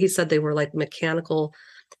he said they were like mechanical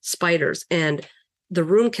spiders, and the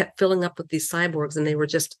room kept filling up with these cyborgs, and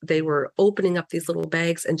they were opening up these little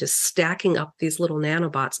bags and just stacking up these little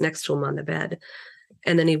nanobots next to him on the bed.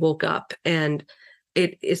 And then he woke up, and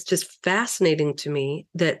it's just fascinating to me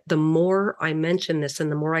that the more I mention this and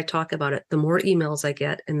the more I talk about it, the more emails I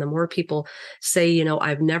get, and the more people say,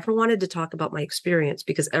 I've never wanted to talk about my experience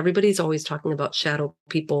because everybody's always talking about shadow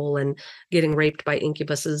people and getting raped by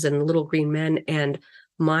incubuses and little green men. And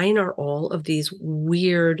mine are all of these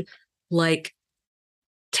weird, like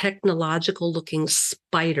technological looking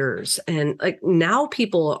spiders. And like now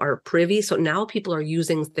people are privy. So now people are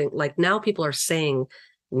using things like, now people are saying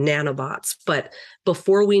nanobots. But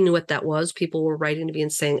before we knew what that was, people were writing to me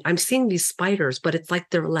and saying, I'm seeing these spiders, but it's like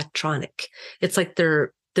they're electronic. It's like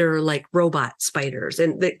they're like robot spiders.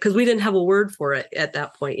 And because we didn't have a word for it at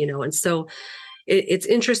that point, and so it's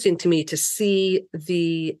interesting to me to see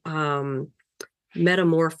the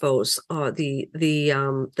metamorphose,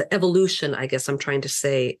 the evolution, I guess I'm trying to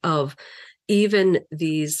say, of even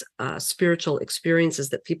these spiritual experiences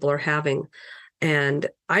that people are having. And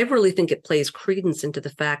I really think it plays credence into the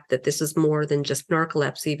fact that this is more than just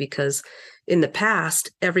narcolepsy, because in the past,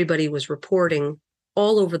 everybody was reporting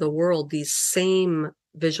all over the world these same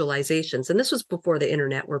visualizations. And this was before the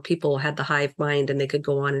internet, where people had the hive mind and they could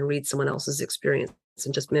go on and read someone else's experience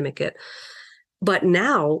and just mimic it. But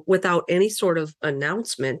now, without any sort of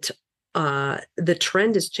announcement, the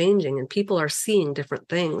trend is changing and people are seeing different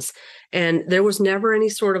things. And there was never any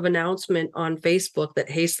sort of announcement on Facebook that,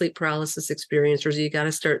 hey, sleep paralysis experiencers, you got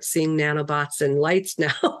to start seeing nanobots and lights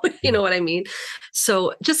now. You know what I mean?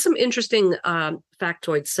 So just some interesting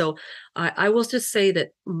factoids. So I will just say that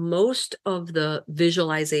most of the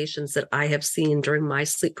visualizations that I have seen during my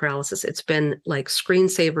sleep paralysis, it's been like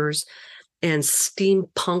screensavers and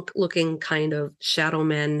steampunk looking kind of shadow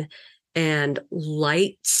men and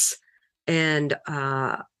lights. And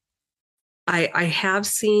I have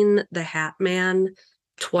seen the Hat Man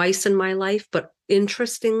twice in my life, but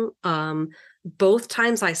interesting. Both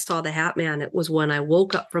times I saw the Hat Man, it was when I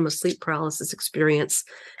woke up from a sleep paralysis experience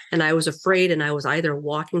and I was afraid, and I was either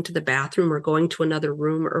walking to the bathroom or going to another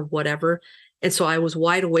room or whatever. And so I was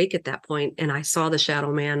wide awake at that point, and I saw the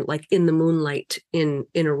Shadow Man like in the moonlight in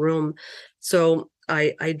a room. So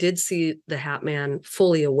I did see the Hat Man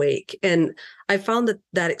fully awake. And I found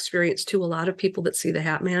that experience too. A lot of people that see the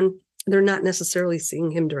Hat Man, they're not necessarily seeing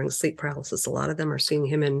him during sleep paralysis. A lot of them are seeing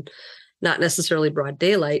him in not necessarily broad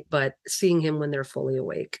daylight, but seeing him when they're fully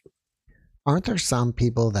awake. Aren't there some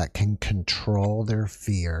people that can control their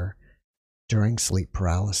fear during sleep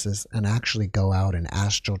paralysis and actually go out and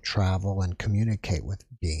astral travel and communicate with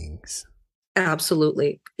beings.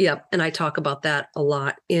 Absolutely. Yep. And I talk about that a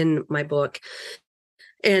lot in my book.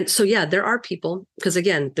 And so, yeah, there are people, because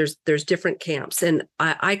again, there's different camps, and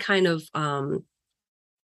I kind of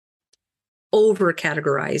over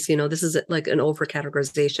categorize, this is like an over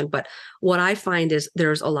categorization. But what I find is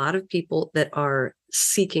there's a lot of people that are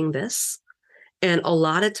seeking this. And a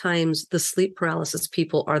lot of times the sleep paralysis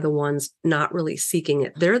people are the ones not really seeking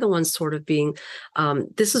it. They're the ones sort of being,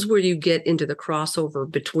 this is where you get into the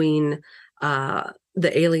crossover between the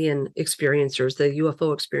alien experiencers, the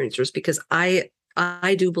UFO experiencers, because I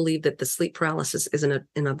do believe that the sleep paralysis is an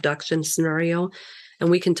abduction scenario, and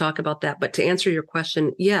we can talk about that. But to answer your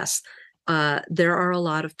question, yes, there are a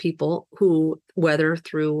lot of people who, whether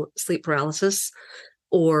through sleep paralysis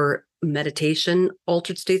or meditation,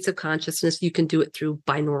 altered states of consciousness, you can do it through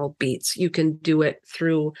binaural beats. You can do it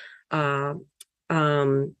through psychedelic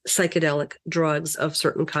drugs of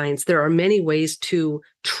certain kinds. There are many ways to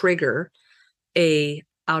trigger a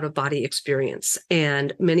out-of-body experience,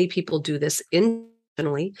 and many people do this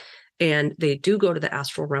intentionally, and they do go to the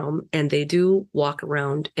astral realm, and they do walk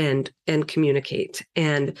around and communicate.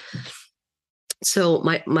 And so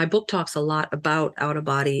my book talks a lot about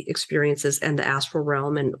out-of-body experiences and the astral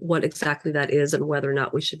realm and what exactly that is and whether or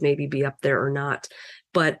not we should maybe be up there or not.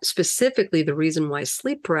 But specifically, the reason why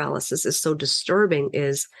sleep paralysis is so disturbing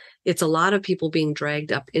is it's a lot of people being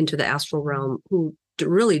dragged up into the astral realm who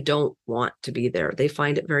really don't want to be there. They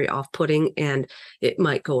find it very off-putting, and it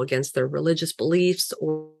might go against their religious beliefs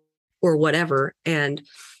or whatever. And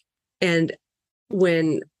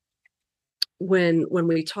when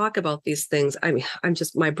we talk about these things, I mean,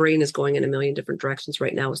 my brain is going in a million different directions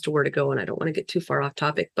right now as to where to go, and I don't want to get too far off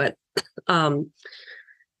topic, but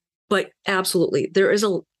absolutely, there is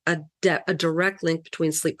a direct link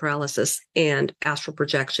between sleep paralysis and astral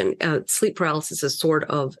projection. Sleep paralysis is sort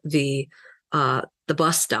of the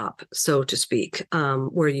bus stop, so to speak,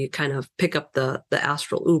 where you kind of pick up the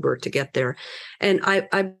astral Uber to get there. And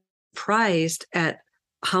I'm surprised at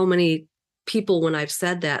how many people, when I've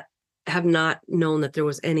said that, have not known that there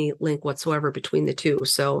was any link whatsoever between the two.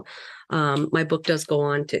 So my book does go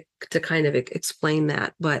on to kind of explain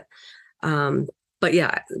that. But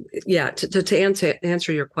yeah, to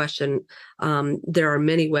answer your question, there are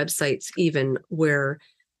many websites even where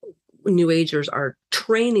New Agers are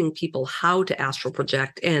training people how to astral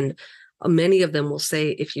project, and many of them will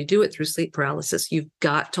say, if you do it through sleep paralysis, you've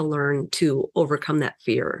got to learn to overcome that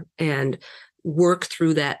fear and work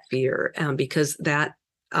through that fear, because that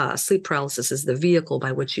sleep paralysis is the vehicle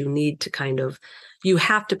by which you need to you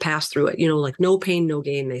have to pass through it, like no pain, no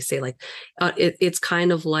gain. They say, like, it's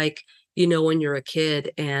kind of like, when you're a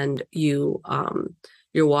kid and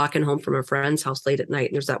you're walking home from a friend's house late at night,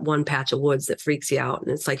 and there's that one patch of woods that freaks you out.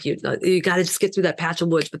 And it's like, you got to just get through that patch of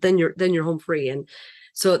woods, but then you're home free. And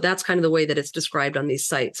so that's kind of the way that it's described on these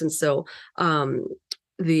sites. And so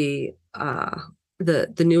the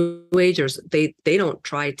New Agers, they don't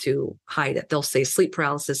try to hide it. They'll say sleep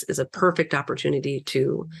paralysis is a perfect opportunity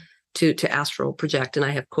to astral project. And I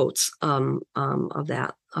have quotes of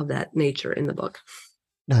that nature in the book.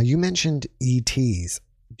 Now, you mentioned ETs.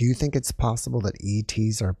 Do you think it's possible that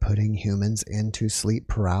ETs are putting humans into sleep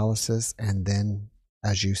paralysis and then,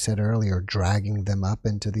 as you said earlier, dragging them up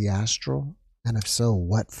into the astral? And if so,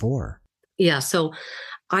 what for? Yeah, so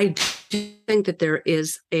I do think that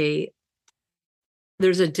there's a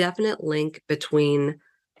definite link between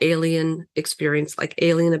alien experience, like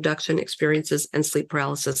alien abduction experiences, and sleep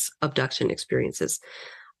paralysis abduction experiences.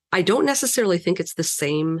 I don't necessarily think it's the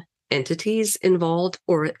same entities involved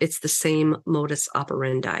or it's the same modus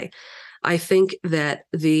operandi. I think that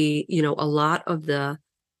a lot of the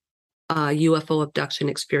UFO abduction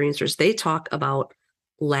experiencers, they talk about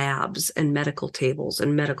labs and medical tables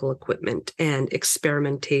and medical equipment and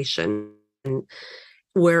experimentation. And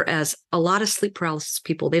whereas a lot of sleep paralysis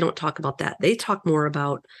people, they don't talk about that. They talk more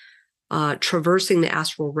about traversing the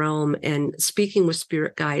astral realm and speaking with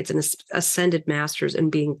spirit guides and ascended masters and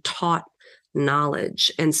being taught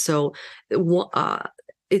knowledge. And so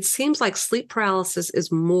it seems like sleep paralysis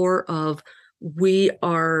is more of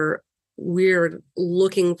we're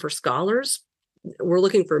looking for scholars. We're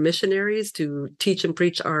looking for missionaries to teach and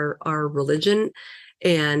preach our religion.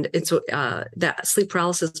 And so that sleep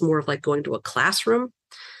paralysis is more of like going to a classroom,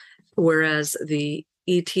 whereas the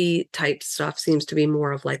ET type stuff seems to be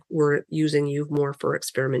more of like, we're using you more for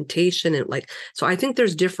experimentation. And so I think they're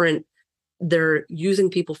using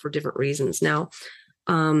people for different reasons. Now,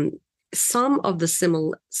 some of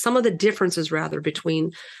the differences rather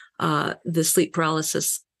between the sleep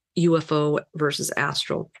paralysis UFO versus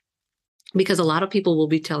astral because a lot of people will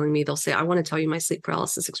be telling me, they'll say, I want to tell you my sleep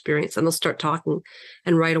paralysis experience. And they'll start talking.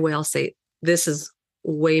 And right away, I'll say, this is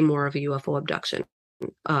way more of a UFO abduction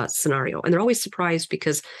scenario. And they're always surprised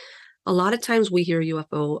because a lot of times we hear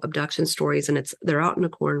UFO abduction stories and they're out in a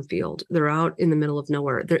cornfield. They're out in the middle of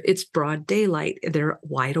nowhere. It's broad daylight. They're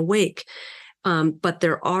wide awake. But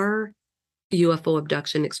there are UFO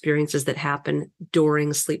abduction experiences that happen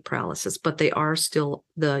during sleep paralysis, but they are still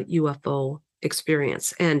the UFO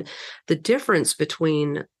experience. And the difference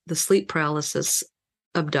between the sleep paralysis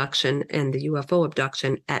abduction and the UFO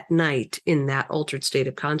abduction at night in that altered state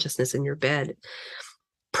of consciousness in your bed,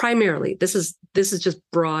 primarily, this is just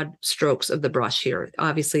broad strokes of the brush here.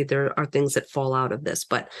 Obviously, there are things that fall out of this,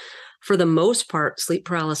 but for the most part, sleep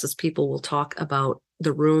paralysis people will talk about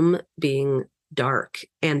the room being dark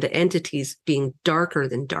and the entities being darker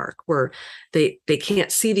than dark, where they can't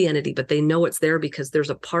see the entity, but they know it's there because there's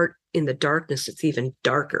a part in the darkness that's even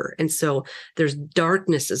darker. And so there's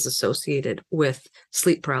darknesses associated with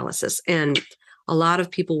sleep paralysis. And a lot of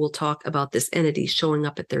people will talk about this entity showing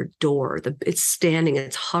up at their door.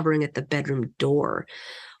 It's hovering at the bedroom door.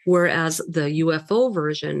 Whereas the UFO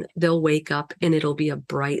version, they'll wake up and it'll be a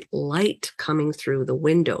bright light coming through the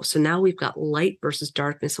window. So now we've got light versus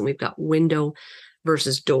darkness, and we've got window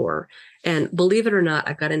versus door. And believe it or not,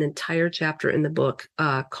 I've got an entire chapter in the book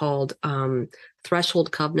called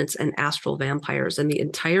Threshold Covenants and Astral Vampires. And the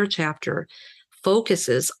entire chapter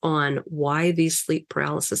focuses on why these sleep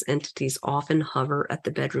paralysis entities often hover at the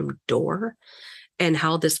bedroom door and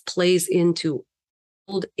how this plays into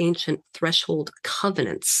old ancient threshold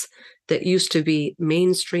covenants that used to be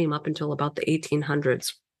mainstream up until about the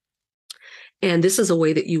 1800s. And this is a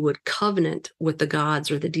way that you would covenant with the gods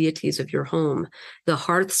or the deities of your home. The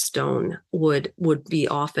hearthstone would be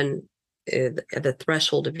often at the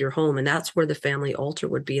threshold of your home, and that's where the family altar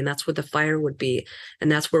would be, and that's where the fire would be,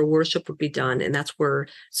 and that's where worship would be done, and that's where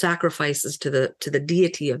sacrifices to the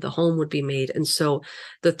deity of the home would be made. And so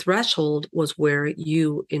the threshold was where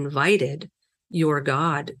you invited your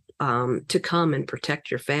God to come and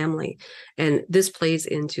protect your family. And this plays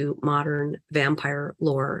into modern vampire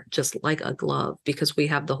lore just like a glove, because we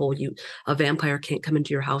have the whole a vampire can't come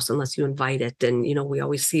into your house unless you invite it. And, we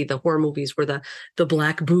always see the horror movies where the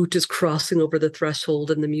black boot is crossing over the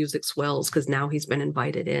threshold and the music swells because now he's been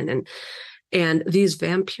invited in. And these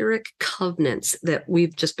vampiric covenants that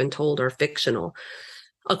we've just been told are fictional.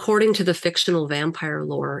 According to the fictional vampire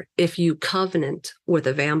lore, if you covenant with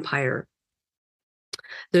a vampire,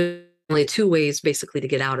 there's only two ways basically to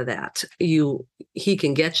get out of that. He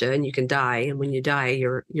can get you and you can die. And when you die,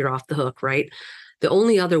 you're off the hook, right? The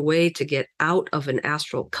only other way to get out of an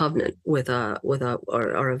astral covenant or a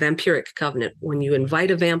vampiric covenant, when you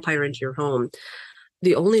invite a vampire into your home,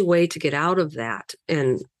 the only way to get out of that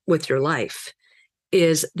and with your life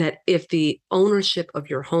is that if the ownership of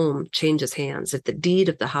your home changes hands, if the deed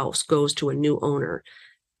of the house goes to a new owner,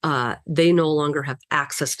 they no longer have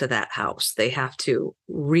access to that house. They have to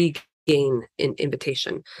regain an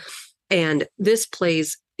invitation. And this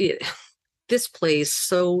plays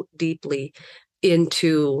so deeply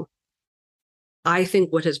into, I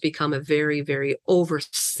think, what has become a very, very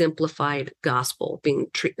oversimplified gospel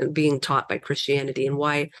being taught by Christianity, and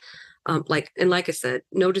why, like I said,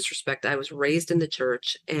 no disrespect, I was raised in the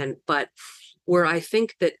church, but where I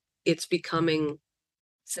think that it's becoming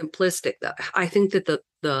simplistic, I think that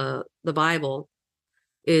the Bible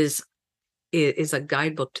is a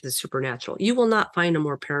guidebook to the supernatural. You will not find a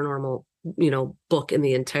more paranormal, book in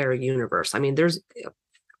the entire universe. I mean,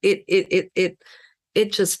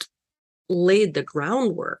 it just laid the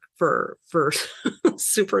groundwork for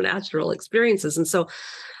supernatural experiences. And so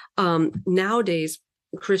nowadays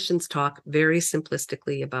Christians talk very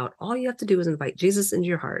simplistically about all you have to do is invite Jesus into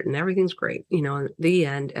your heart and everything's great, the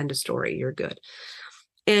end of story, you're good.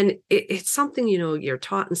 And it's something, you're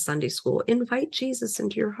taught in Sunday school, invite Jesus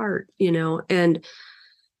into your heart, and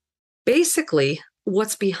basically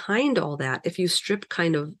what's behind all that, if you strip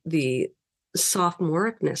kind of the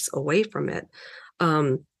sophomoricness away from it,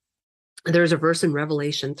 there's a verse in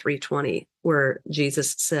Revelation 3:20 where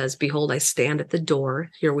Jesus says, behold, I stand at the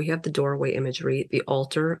door. Here we have the doorway imagery, the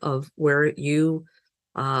altar of where you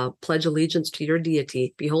pledge allegiance to your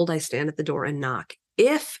deity. Behold, I stand at the door and knock.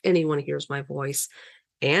 If anyone hears my voice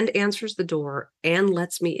and answers the door and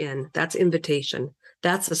lets me in, that's invitation.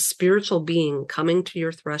 That's a spiritual being coming to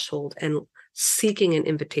your threshold and seeking an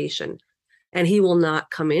invitation. And he will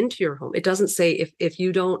not come into your home. It doesn't say if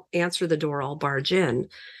you don't answer the door, I'll barge in.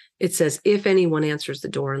 It says, if anyone answers the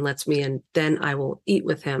door and lets me in, then I will eat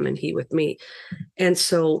with him and he with me. And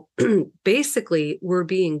so basically we're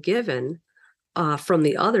being given from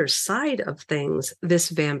the other side of things,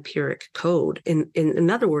 this vampiric code. In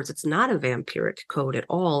other words, it's not a vampiric code at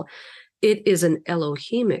all. It is an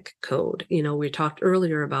Elohimic code. We talked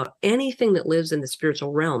earlier about anything that lives in the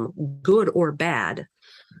spiritual realm, good or bad,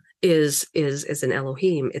 is an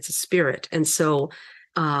Elohim. It's a spirit. And so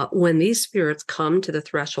when these spirits come to the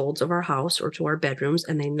thresholds of our house or to our bedrooms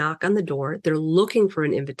and they knock on the door, they're looking for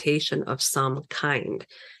an invitation of some kind.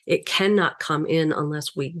 It cannot come in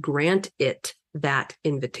unless we grant it that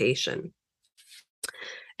invitation.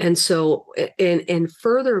 And so, and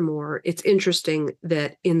furthermore, it's interesting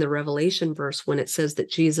that in the Revelation verse, when it says that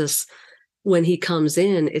Jesus, when he comes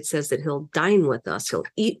in, it says that he'll dine with us, he'll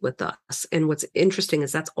eat with us. And what's interesting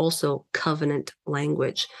is that's also covenant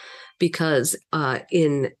language, because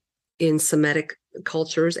in Semitic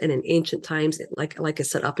cultures and in ancient times, like I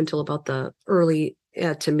said, up until about the early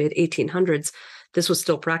to mid 1800s, this was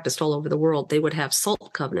still practiced all over the world. They would have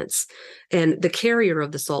salt covenants, and the carrier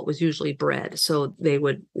of the salt was usually bread. So they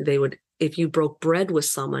would, if you broke bread with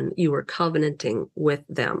someone, you were covenanting with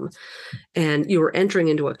them, and you were entering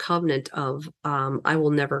into a covenant of, I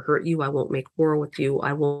will never hurt you. I won't make war with you.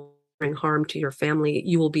 I won't bring harm to your family.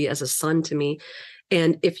 You will be as a son to me.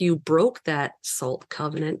 And if you broke that salt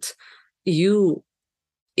covenant, you,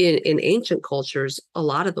 in ancient cultures, a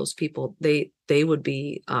lot of those people, they would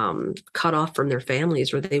be cut off from their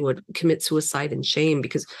families, or they would commit suicide in shame,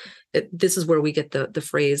 because this is where we get the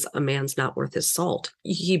phrase, a man's not worth his salt.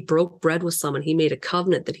 He broke bread with someone. He made a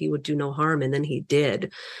covenant that he would do no harm, and then he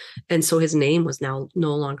did. And so his name was now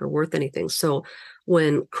no longer worth anything. So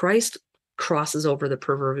when Christ crosses over the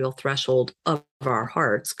proverbial threshold of our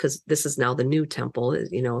hearts, because this is now the new temple,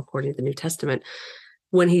 according to the New Testament,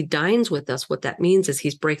 when he dines with us, what that means is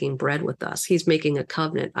he's breaking bread with us. He's making a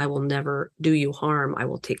covenant. I will never do you harm. I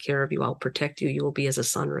will take care of you. I'll protect you. You will be as a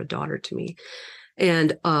son or a daughter to me.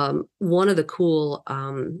 And one of the cool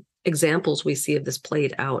examples we see of this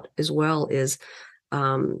played out as well is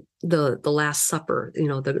the Last Supper,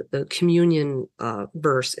 the communion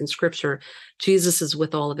verse in Scripture. Jesus is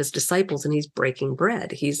with all of his disciples and he's breaking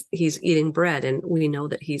bread. He's eating bread, and we know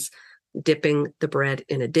that he's dipping the bread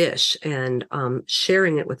in a dish and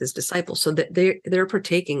sharing it with his disciples, so that they're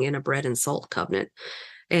partaking in a bread and salt covenant.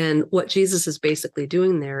 And what Jesus is basically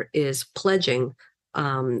doing there is pledging,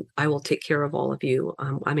 I will take care of all of you.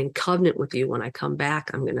 I'm in covenant with you. When I come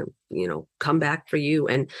back, I'm going to, come back for you.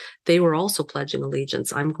 And they were also pledging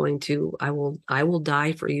allegiance. I will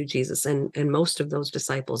die for you, Jesus. And most of those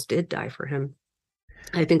disciples did die for him.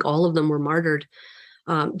 I think all of them were martyred.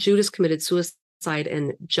 Judas committed suicide,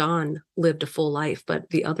 and John lived a full life, but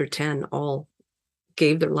the other 10 all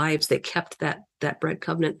gave their lives. They kept that bread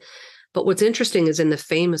covenant. But what's interesting is in the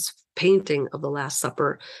famous painting of the Last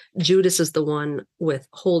Supper, Judas is the one with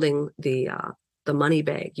holding the money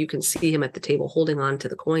bag. You can see him at the table holding on to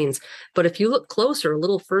the coins. But if you look closer, a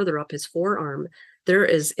little further up his forearm, there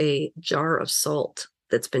is a jar of salt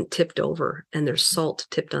that's been tipped over, and there's salt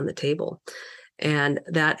tipped on the table. And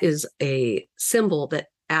that is a symbol that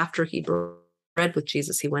after he broke bread with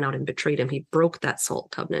Jesus, he went out and betrayed him. He broke that salt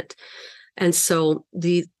covenant. And so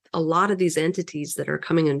a lot of these entities that are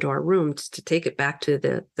coming into our rooms, to take it back to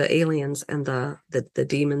the aliens and the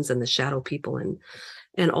demons and the shadow people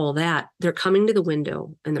and all that, they're coming to the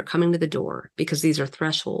window and they're coming to the door, because these are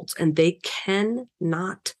thresholds, and they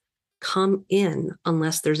cannot come in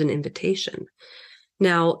unless there's an invitation.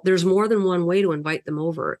 Now, there's more than one way to invite them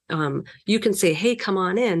over. You can say, hey, come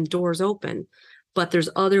on in, doors open. But there's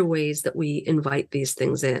other ways that we invite these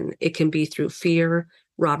things in. It can be through fear.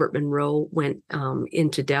 Robert Monroe went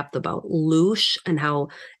into depth about loosh and how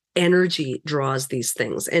energy draws these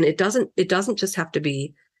things. And it doesn't just have to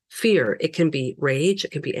be fear. It can be rage,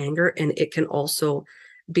 it can be anger, and it can also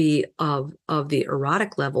be of the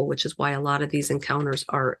erotic level, which is why a lot of these encounters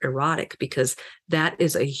are erotic, because that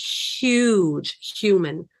is a huge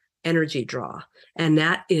human energy draw. And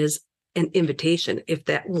that is an invitation. If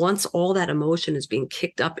that, once all that emotion is being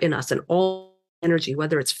kicked up in us, and all energy,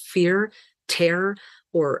 whether it's fear, terror,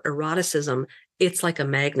 or eroticism, it's like a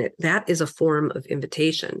magnet. That is a form of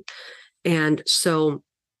invitation. And so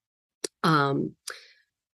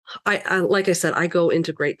I like I said, I go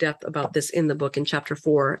into great depth about this in the book in chapter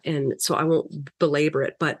 4, and so I won't belabor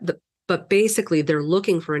it, but basically they're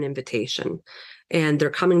looking for an invitation, and they're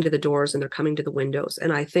coming to the doors and they're coming to the windows.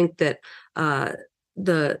 And I think that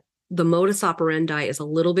the modus operandi is a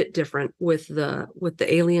little bit different with the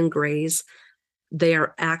alien grays. They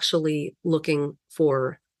are actually looking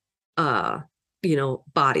for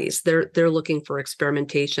bodies. They're looking for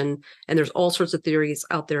experimentation, and there's all sorts of theories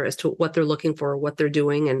out there as to what they're looking for, what they're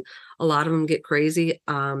doing, and a lot of them get crazy.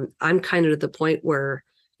 I'm kind of at the point where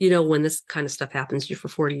when this kind of stuff happens to you for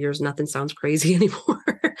 40 years, nothing sounds crazy anymore.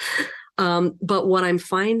 But what I'm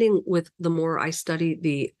finding with the more I study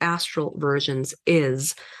the astral versions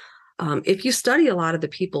is, if you study a lot of the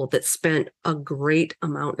people that spent a great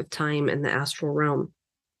amount of time in the astral realm,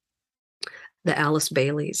 the Alice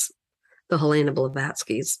Baileys, the Helena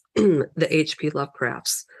Blavatskys, the H.P.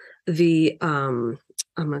 Lovecrafts, I'm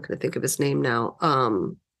not going to think of his name now,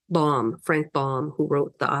 Frank Baum, who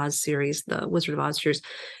wrote the Oz series, the Wizard of Oz series.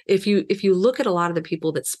 If you look at a lot of the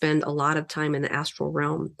people that spend a lot of time in the astral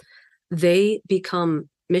realm, they become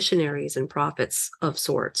missionaries and prophets of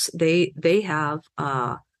sorts. They become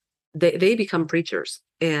preachers,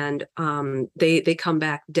 and they come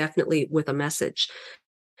back definitely with a message,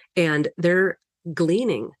 and they're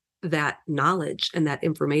gleaning that knowledge and that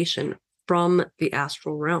information from the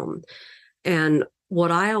astral realm. And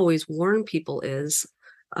what I always warn people is,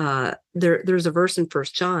 there's a verse in 1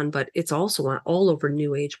 John, but it's also on all over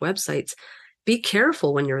New Age websites. Be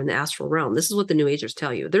careful when you're in the astral realm. This is what the New Agers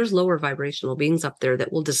tell you. There's lower vibrational beings up there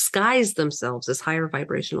that will disguise themselves as higher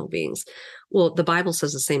vibrational beings. Well, the Bible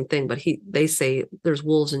says the same thing, but they say there's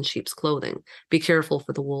wolves in sheep's clothing. Be careful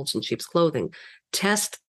for the wolves in sheep's clothing.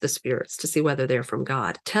 Test the spirits to see whether they're from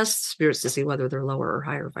God. Test spirits to see whether they're lower or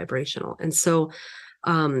higher vibrational. And so,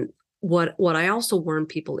 what I also warn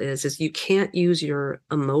people is you can't use your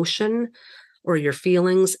emotion or your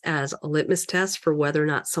feelings as a litmus test for whether or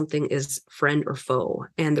not something is friend or foe.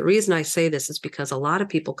 And the reason I say this is because a lot of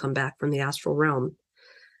people come back from the astral realm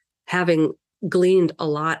having gleaned a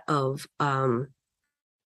lot of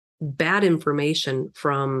bad information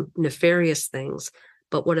from nefarious things.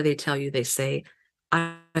 But what do they tell you? They say,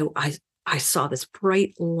 I saw this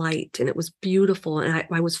bright light and it was beautiful, and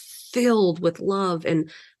I was filled with love and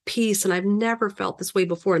peace, and I've never felt this way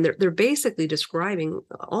before. And they're basically describing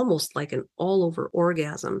almost like an all-over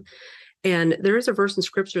orgasm. And there is a verse in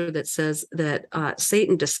scripture that says that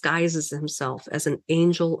Satan disguises himself as an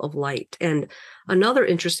angel of light. And another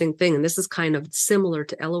interesting thing, and this is kind of similar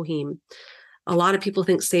to Elohim, a lot of people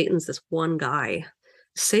think Satan's this one guy.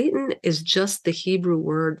 Satan is just the Hebrew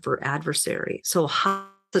word for adversary. So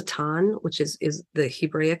Hasatan, which is the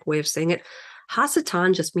Hebraic way of saying it,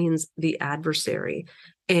 Hasatan just means the adversary.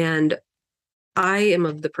 And I am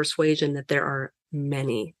of the persuasion that there are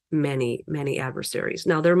many, many, many adversaries.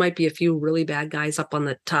 Now, there might be a few really bad guys up on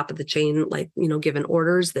the top of the chain, like, giving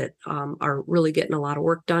orders that are really getting a lot of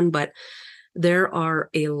work done. But there are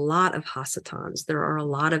a lot of Hasatans. There are a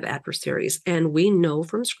lot of adversaries. And we know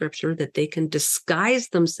from scripture that they can disguise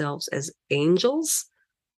themselves as angels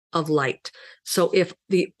of light. So if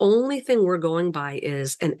the only thing we're going by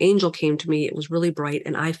is an angel came to me, it was really bright,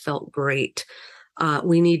 and I felt great,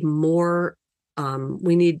 we need more.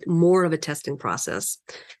 We need more of a testing process,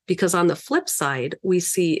 because on the flip side, we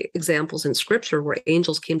see examples in scripture where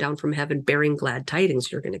angels came down from heaven bearing glad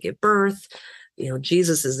tidings. You're going to give birth.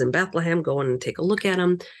 Jesus is in Bethlehem. Go and take a look at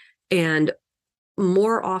him. And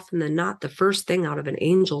more often than not, the first thing out of an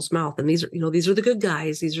angel's mouth, and these are the good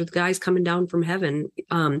guys. These are the guys coming down from heaven.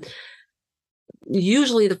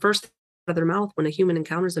 Usually the first thing out of their mouth when a human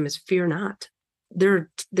encounters them is fear not. They're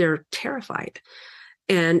terrified.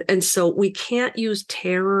 And so we can't use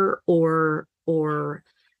terror or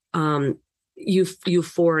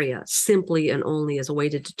euphoria simply and only as a way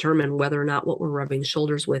to determine whether or not what we're rubbing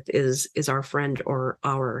shoulders with is our friend or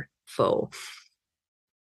our foe.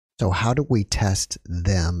 So how do we test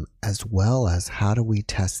them, as well as how do we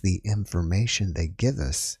test the information they give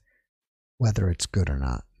us, whether it's good or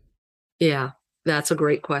not? Yeah, that's a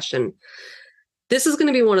great question. This is going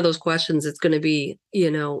to be one of those questions that's going to be,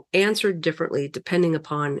 answered differently depending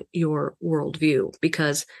upon your worldview.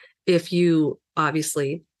 Because if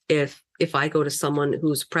I go to someone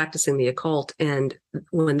who's practicing the occult, and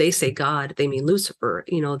when they say God, they mean Lucifer,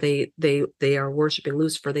 they are worshiping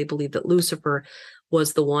Lucifer. They believe that Lucifer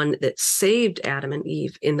was the one that saved Adam and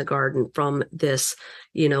Eve in the garden from this,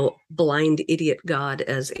 blind idiot God,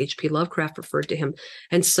 as H.P. Lovecraft referred to him.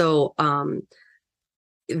 And so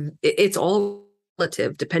it's all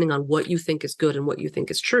relative depending on what you think is good and what you think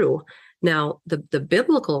is true. Now, the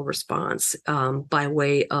biblical response, by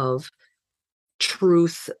way of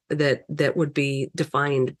truth that would be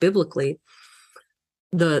defined biblically,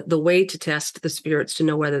 the way to test the spirits to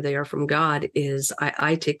know whether they are from God is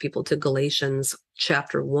I take people to Galatians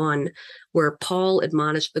chapter 1, where Paul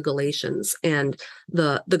admonished the Galatians. And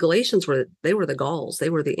the Galatians were the Gauls.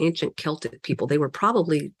 They were the ancient Celtic people. They were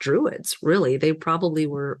probably Druids, really. They probably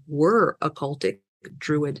were occultic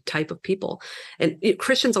Druid type of people. And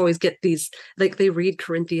Christians always get these, like, they read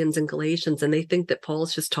Corinthians and Galatians and they think that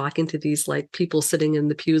Paul's just talking to these like people sitting in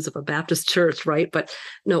the pews of a Baptist church, right? But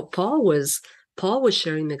no, Paul was Paul was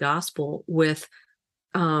sharing the gospel with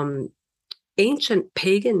ancient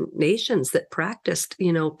pagan nations that practiced,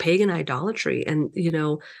 pagan idolatry, and,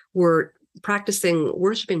 were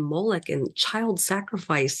worshiping Moloch and child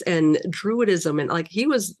sacrifice and Druidism. And like, he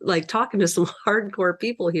was like talking to some hardcore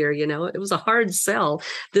people here, it was a hard sell.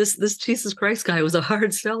 This Jesus Christ guy was a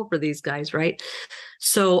hard sell for these guys. Right.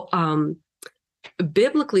 So,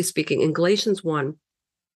 biblically speaking, in Galatians 1,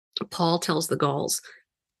 Paul tells the Gauls,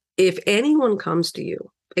 if anyone comes to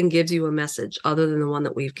you and gives you a message other than the one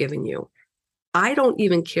that we've given you, I don't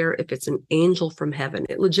even care if it's an angel from heaven.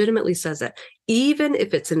 It legitimately says that. Even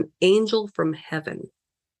if it's an angel from heaven,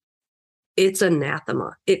 it's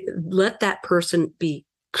anathema. Let that person be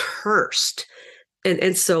cursed.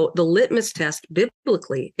 And so the litmus test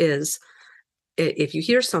biblically is, if you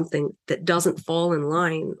hear something that doesn't fall in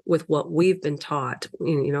line with what we've been taught,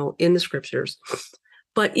 in the scriptures.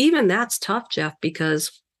 But even that's tough, Jeff,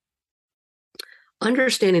 because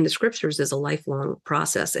understanding the scriptures is a lifelong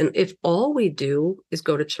process. And if all we do is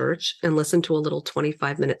go to church and listen to a little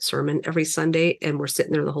 25-minute sermon every Sunday, and we're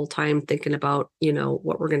sitting there the whole time thinking about,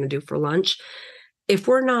 what we're going to do for lunch, if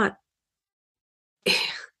we're not,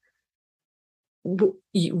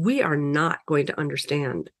 we are not going to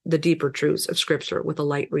understand the deeper truths of scripture with a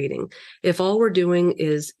light reading. If all we're doing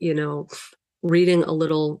is, reading a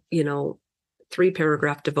little,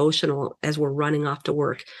 3-paragraph devotional as we're running off to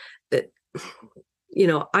work, that,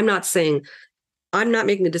 I'm not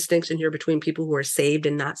making a distinction here between people who are saved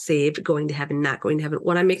and not saved, going to heaven, not going to heaven.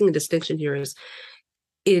 What I'm making a distinction here is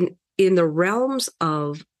in the realms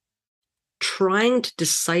of trying to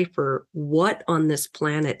decipher what on this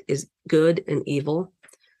planet is good and evil.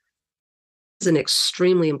 Is an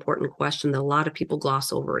extremely important question that a lot of people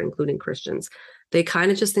gloss over, including Christians. They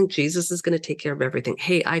kind of just think Jesus is going to take care of everything.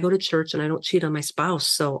 Hey, I go to church and I don't cheat on my spouse,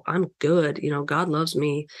 so I'm good. God loves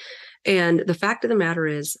me. And the fact of the matter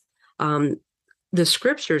is, the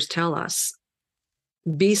scriptures tell us,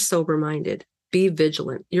 be sober-minded, be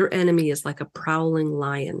vigilant. Your enemy is like a prowling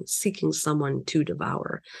lion seeking someone to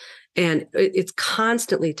devour. And it's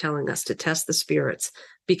constantly telling us to test the spirits,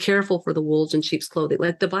 be careful for the wolves in sheep's clothing.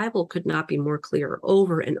 Like, the Bible could not be more clear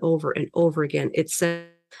over and over and over again. It says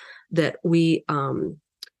that we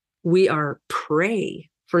are prey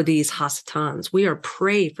for these Hasatans. We are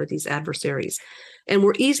prey for these adversaries. And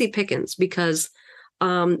we're easy pickings because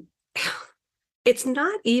it's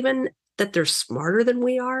not even that they're smarter than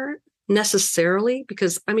we are necessarily,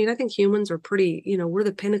 because I think humans are pretty, we're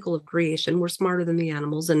the pinnacle of creation. We're smarter than the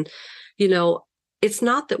animals. And, it's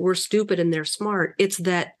not that we're stupid and they're smart. It's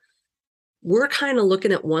that we're kind of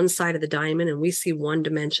looking at one side of the diamond and we see one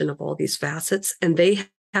dimension of all these facets, and they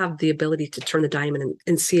have the ability to turn the diamond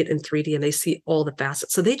and see it in 3D, and they see all the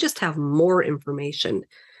facets. So they just have more information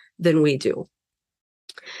than we do.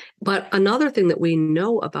 But another thing that we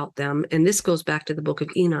know about them, and this goes back to the book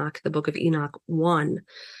of Enoch 1,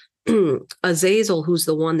 Azazel, who's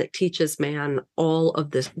the one that teaches man all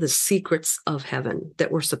of the secrets of heaven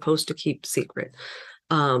that we're supposed to keep secret.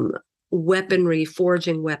 Weaponry,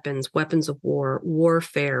 forging weapons of war,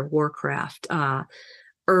 warfare, warcraft,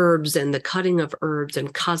 herbs and the cutting of herbs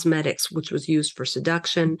and cosmetics, which was used for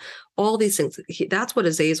seduction, all these things. That's what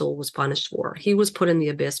Azazel was punished for. He was put in the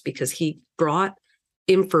abyss because he brought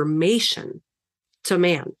information to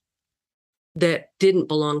man that didn't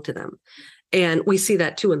belong to them. And we see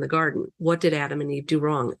that too in the garden. What did Adam and Eve do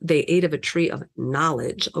wrong? They ate of a tree of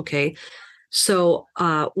knowledge. Okay. So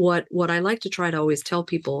what I like to try to always tell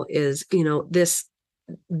people is,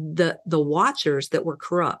 the watchers that were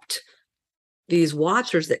corrupt, these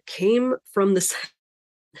watchers that came from the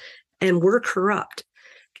and were corrupt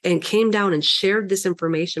and came down and shared this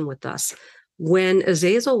information with us. When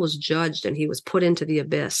Azazel was judged and he was put into the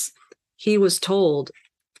abyss, he was told,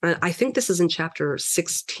 I think this is in chapter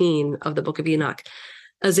 16 of the book of Enoch,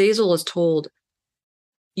 Azazel is told,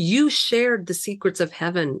 you shared the secrets of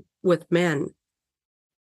heaven with men,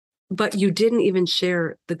 but you didn't even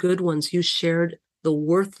share the good ones. You shared the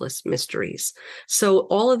worthless mysteries. So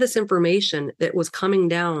all of this information that was coming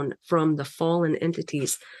down from the fallen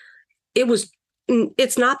entities,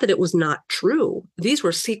 it's not that it was not true. These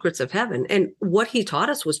were secrets of heaven. And what he taught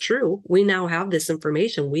us was true. We now have this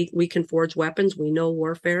information. We can forge weapons. We know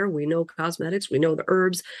warfare. We know cosmetics. We know the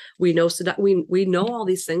herbs. We know we know all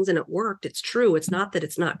these things, and it worked. It's true. It's not that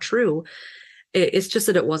it's not true. It's just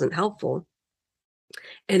that it wasn't helpful.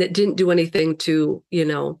 And it didn't do anything to,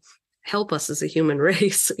 help us as a human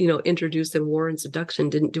race. Introducing war and seduction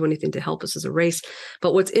didn't do anything to help us as a race.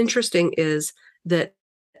 But what's interesting is that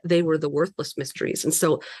they were the worthless mysteries. And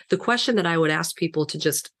so the question that I would ask people to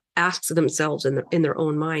just ask themselves in their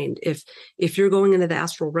own mind, if you're going into the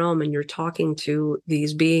astral realm and you're talking to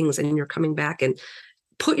these beings and you're coming back, and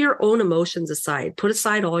put your own emotions aside, put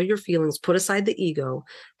aside all your feelings, put aside the ego,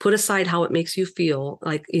 put aside how it makes you feel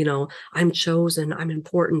like, I'm chosen, I'm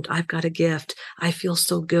important, I've got a gift, I feel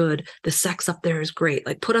so good, the sex up there is great.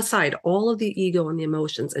 Like, put aside all of the ego and the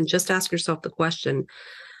emotions and just ask yourself the question,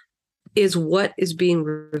 is what is being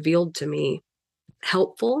revealed to me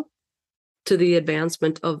helpful to the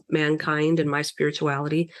advancement of mankind and my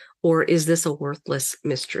spirituality, or is this a worthless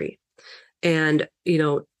mystery? And,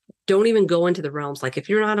 don't even go into the realms. Like, if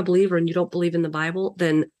you're not a believer and you don't believe in the Bible,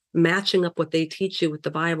 then matching up what they teach you with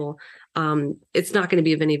the Bible, it's not going to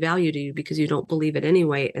be of any value to you because you don't believe it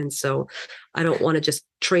anyway. And so I don't want to just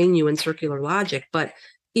train you in circular logic, but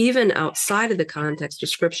even outside of the context of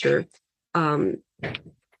scripture, when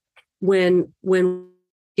we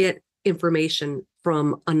get information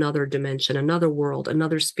from another dimension, another world,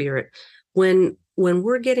 another spirit, when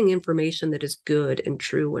we're getting information that is good and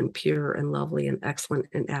true and pure and lovely and excellent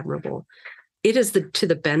and admirable, it is to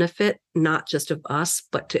the benefit not just of us,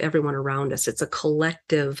 but to everyone around us. It's a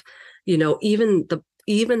collective, even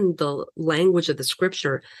the language of the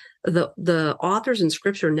scripture, the authors in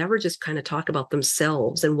scripture never just kind of talk about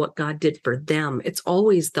themselves and what God did for them. It's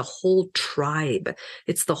always the whole tribe.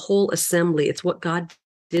 It's the whole assembly. It's what God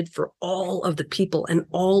did for all of the people and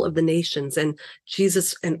all of the nations and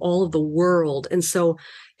Jesus and all of the world. And so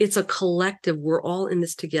it's a collective. We're all in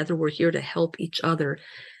this together. We're here to help each other.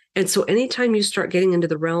 And so anytime you start getting into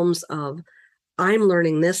the realms of, I'm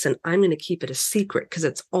learning this and I'm going to keep it a secret because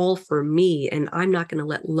it's all for me, and I'm not going to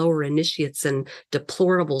let lower initiates and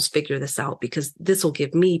deplorables figure this out because this will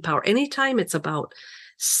give me power. Anytime it's about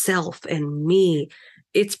self and me,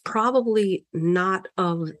 it's probably not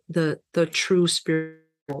of the true spiritual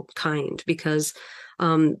kind, because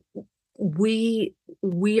we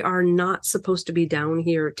are not supposed to be down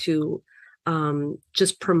here to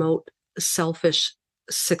just promote selfish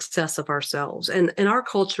success of ourselves, and our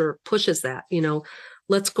culture pushes that.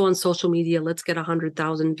 Let's go on social media, let's get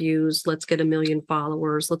 100,000 views, let's get 1 million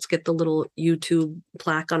followers, let's get the little YouTube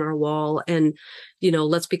plaque on our wall, and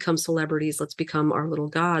let's become celebrities, let's become our little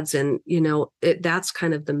gods. And that's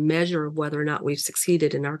kind of the measure of whether or not we've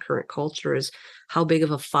succeeded in our current culture, is how big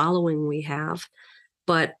of a following we have.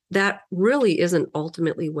 But that really isn't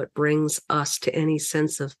ultimately what brings us to any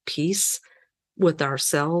sense of peace with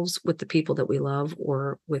ourselves, with the people that we love,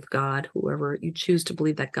 or with God, whoever you choose to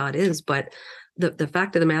believe that God is. But the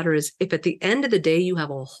fact of the matter is, if at the end of the day you have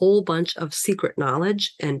a whole bunch of secret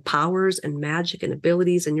knowledge and powers and magic and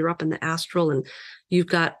abilities, and you're up in the astral and you've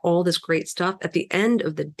got all this great stuff, at the end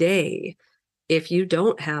of the day, if you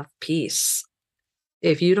don't have peace,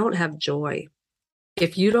 if you don't have joy,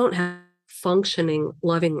 if you don't have functioning,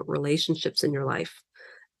 loving relationships in your life,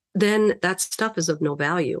 then that stuff is of no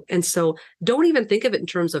value. And so don't even think of it in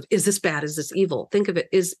terms of, is this bad? Is this evil? Think of it,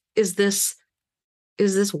 is this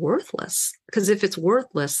worthless? Because if it's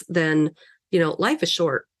worthless, then, life is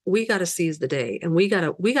short. We got to seize the day, and we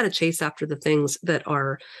got to chase after the things that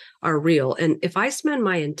are real. And if I spend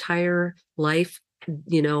my entire life,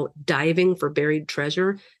 diving for buried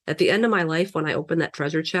treasure, at the end of my life, when I open that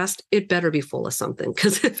treasure chest, it better be full of something.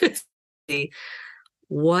 Because if it's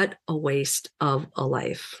what a waste of a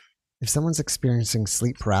life. If someone's experiencing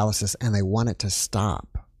sleep paralysis and they want it to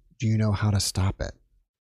stop, do you know how to stop it?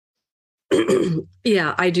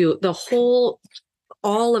 Yeah, I do.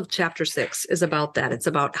 All of chapter 6 is about that. It's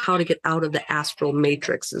about how to get out of the astral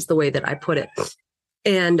matrix, is the way that I put it.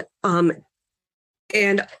 And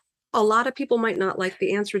a lot of people might not like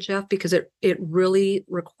the answer, Jeff, because it really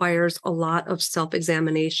requires a lot of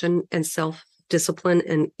self-examination and self-discipline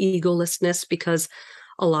and egolessness, because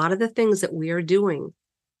a lot of the things that we are doing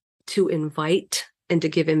to invite and to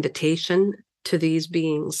give invitation to these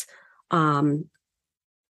beings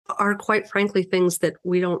are, quite frankly, things that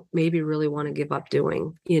we don't maybe really want to give up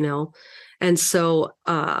doing, And so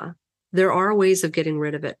there are ways of getting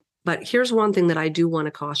rid of it. But here's one thing that I do want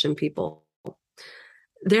to caution people.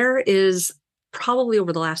 There is probably,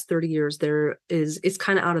 over the last 30 years, it's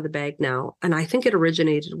kind of out of the bag now. And I think it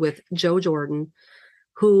originated with Joe Jordan,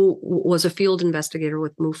 who was a field investigator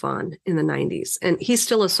with MUFON in the 90s. And he's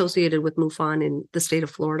still associated with MUFON in the state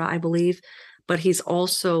of Florida, I believe. But he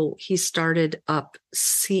started up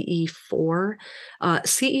CE4.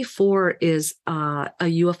 CE4 is a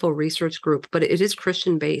UFO research group, but it is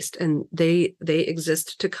Christian based, and they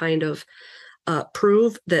exist to kind of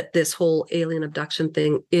prove that this whole alien abduction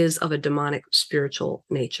thing is of a demonic spiritual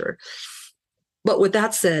nature. But with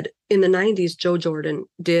that said, in the 90s, Joe Jordan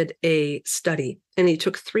did a study, and he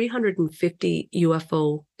took 350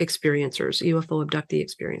 UFO experiencers, UFO abductee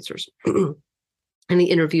experiencers, and he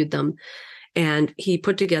interviewed them. And he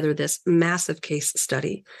put together this massive case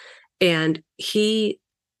study. And he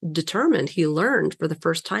learned for the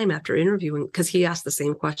first time after interviewing, because he asked the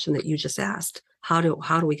same question that you just asked, how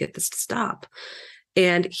do we get this to stop?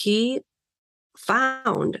 And he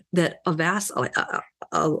found that a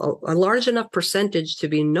large enough percentage to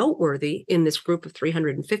be noteworthy in this group of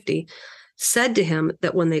 350 said to him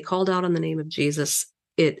that when they called out on the name of Jesus,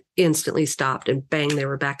 it instantly stopped, and bang, they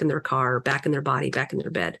were back in their car, back in their body, back in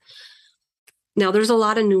their bed. Now, there's a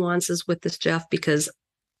lot of nuances with this, Jeff, because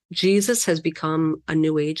Jesus has become a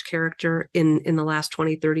new age character in the last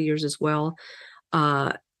 20, 30 years as well.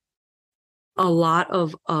 A lot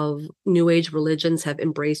of new age religions have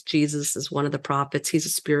embraced Jesus as one of the prophets. He's a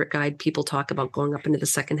spirit guide. People talk about going up into the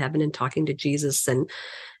second heaven and talking to Jesus. And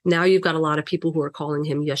now you've got a lot of people who are calling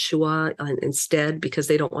him Yeshua instead, because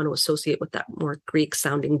they don't want to associate with that more Greek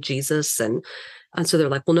sounding Jesus. And so they're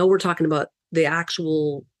like, well, no, we're talking about the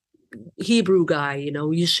actual Hebrew guy,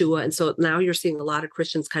 Yeshua. And so now you're seeing a lot of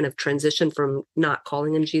Christians kind of transition from not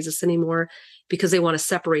calling him Jesus anymore, because they want to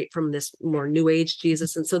separate from this more new age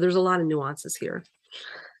Jesus. And so there's a lot of nuances here.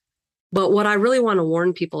 But what I really want to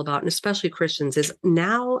warn people about, and especially Christians, is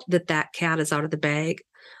now that cat is out of the bag,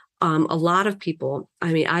 a lot of people,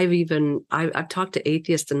 I mean, I've talked to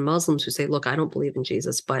atheists and Muslims who say, look, I don't believe in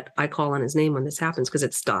Jesus, but I call on his name when this happens because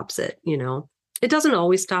it stops it, It doesn't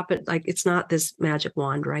always stop it. Like, it's not this magic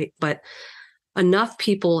wand, right? But enough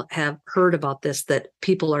people have heard about this that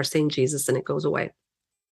people are saying Jesus and it goes away.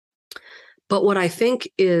 But what I think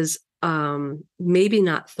is maybe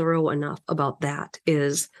not thorough enough about that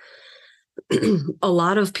is a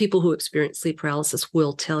lot of people who experience sleep paralysis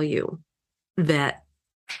will tell you that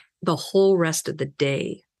the whole rest of the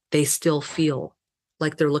day, they still feel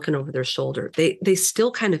like they're looking over their shoulder. They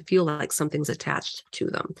still kind of feel like something's attached to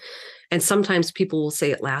them. And sometimes people will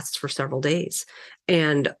say it lasts for several days.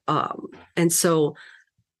 And so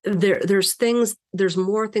there's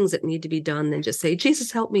more things that need to be done than just say,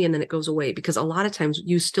 Jesus, help me, and then it goes away, because a lot of times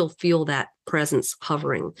you still feel that presence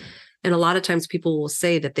hovering. And a lot of times people will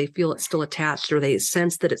say that they feel it's still attached, or they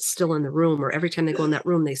sense that it's still in the room, or every time they go in that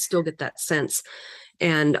room, they still get that sense.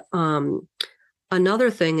 And another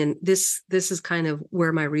thing, and this is kind of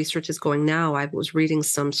where my research is going now, I was reading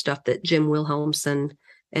some stuff that Jim Wilhelmsen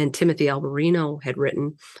and Timothy Alberino had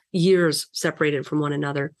written, years separated from one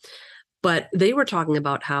another. But they were talking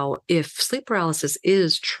about how if sleep paralysis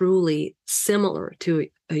is truly similar to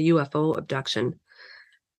a UFO abduction,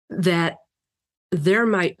 that there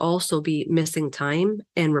might also be missing time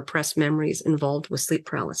and repressed memories involved with sleep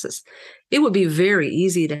paralysis. It would be very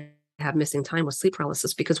easy to have missing time with sleep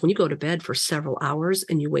paralysis, because when you go to bed for several hours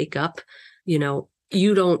and you wake up, you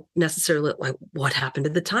don't necessarily like, what happened to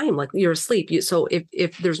the time? Like, you're asleep. So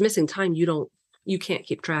if there's missing time, you can't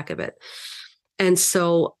keep track of it. And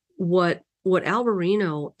so what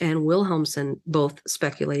Alberino and Wilhelmsen both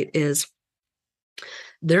speculate is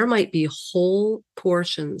there might be whole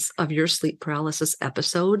portions of your sleep paralysis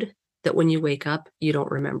episode that when you wake up, you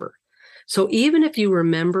don't remember. So even if you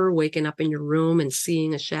remember waking up in your room and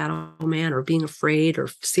seeing a shadow man, or being afraid, or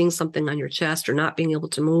seeing something on your chest, or not being able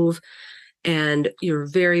to move, and you're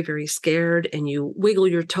very, very scared, and you wiggle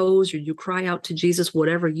your toes, or you cry out to Jesus,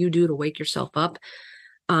 whatever you do to wake yourself up.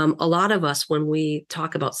 A lot of us, when we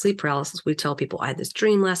talk about sleep paralysis, we tell people, I had this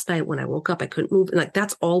dream last night. When I woke up, I couldn't move. And like,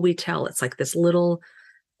 that's all we tell. It's like this little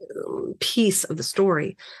piece of the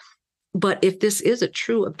story. But if this is a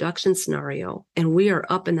true abduction scenario, and we are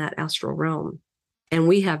up in that astral realm and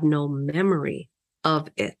we have no memory of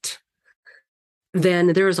it,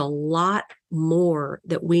 then there's a lot more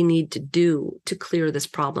that we need to do to clear this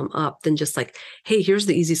problem up than just like, hey, here's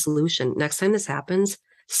the easy solution. Next time this happens,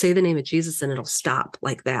 say the name of Jesus and it'll stop,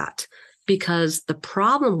 like that. Because the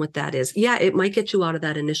problem with that is, yeah, it might get you out of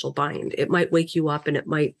that initial bind. It might wake you up, and it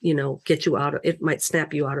might, get you out of, it might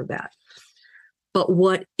snap you out of that. But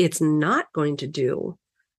what it's not going to do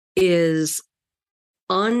is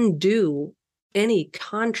undo any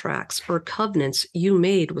contracts or covenants you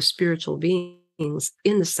made with spiritual beings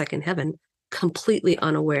in the second heaven, completely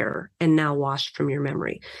unaware and now washed from your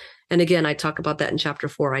memory. And again, I talk about that in chapter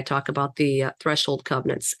 4. I talk about the threshold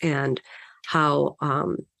covenants, and how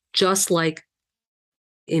just like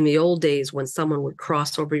in the old days, when someone would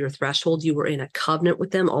cross over your threshold, you were in a covenant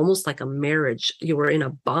with them, almost like a marriage. You were in a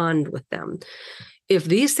bond with them. If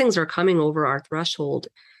these things are coming over our threshold,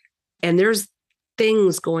 and there's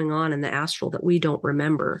things going on in the astral that we don't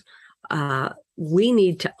remember, we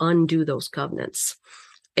need to undo those covenants.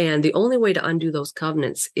 And the only way to undo those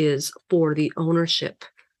covenants is for the ownership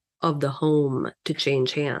of the home to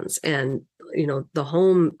change hands. And, the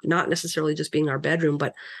home, not necessarily just being our bedroom,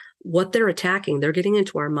 but what they're attacking, they're getting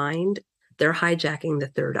into our mind. They're hijacking the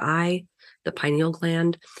third eye, the pineal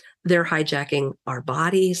gland. They're hijacking our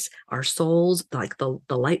bodies, our souls, like the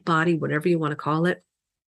light body, whatever you want to call it.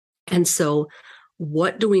 And so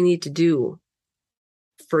what do we need to do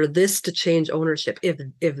for this to change ownership?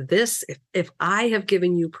 If I have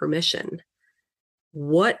given you permission,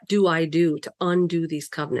 what do I do to undo these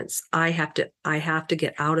covenants? I have to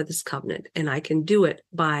get out of this covenant, and I can do it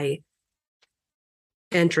by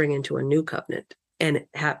entering into a new covenant and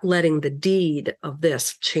letting the deed of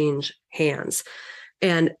this change hands.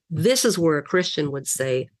 And this is where a Christian would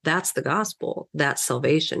say, that's the gospel, that's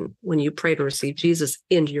salvation. When you pray to receive Jesus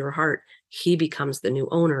into your heart, he becomes the new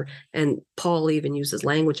owner. And Paul even uses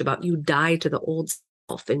language about you die to the old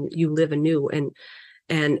self and you live anew.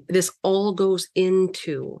 And this all goes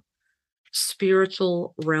into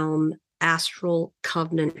spiritual realm, astral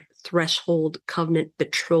covenant, threshold covenant,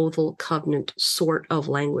 betrothal covenant sort of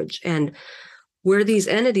language. And where these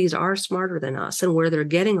entities are smarter than us and where they're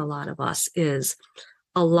getting a lot of us is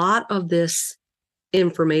a lot of this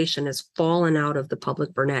information has fallen out of the public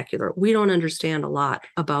vernacular. We don't understand a lot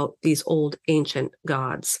about these old ancient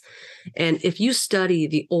gods. And if you study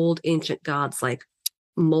the old ancient gods like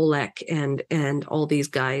Molech and all these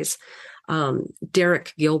guys,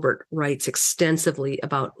 Derek Gilbert writes extensively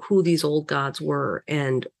about who these old gods were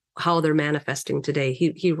and how they're manifesting today.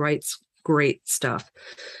 He writes great stuff.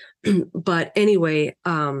 But anyway,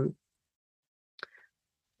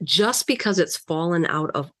 just because it's fallen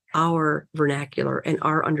out of our vernacular and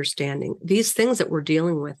our understanding, these things that we're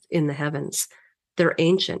dealing with in the heavens, they're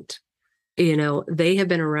ancient. They have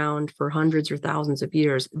been around for hundreds or thousands of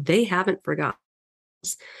years. They haven't forgotten.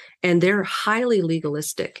 And they're highly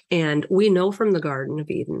legalistic. And we know from the Garden of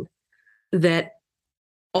Eden that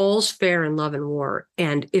all's fair in love and war.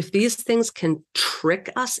 And if these things can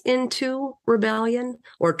trick us into rebellion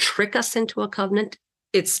or trick us into a covenant,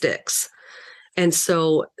 it sticks. And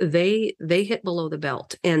so they hit below the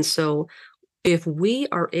belt. And so if we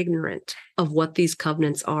are ignorant of what these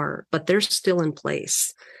covenants are, but they're still in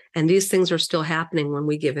place, and these things are still happening when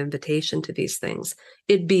we give invitation to these things,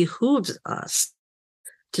 it behooves us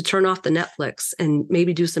to turn off the Netflix and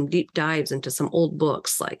maybe do some deep dives into some old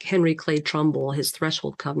books like Henry Clay Trumbull, his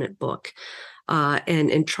Threshold Covenant book,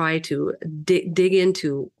 and try to dig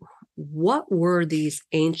into what were these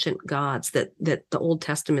ancient gods that the Old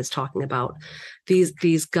Testament is talking about,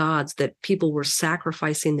 these gods that people were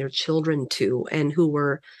sacrificing their children to and who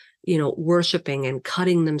were, worshiping and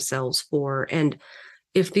cutting themselves for. And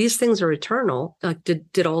if these things are eternal,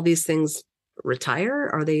 did all these things retire?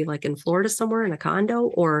 Are they like in Florida somewhere in a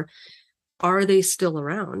condo, or are they still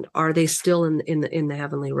around? Are they still in the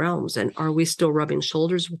heavenly realms? And are we still rubbing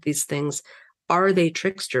shoulders with these things? Are they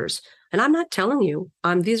tricksters? And I'm not telling you,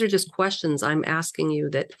 these are just questions I'm asking you,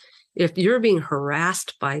 that if you're being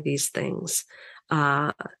harassed by these things,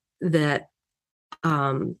 that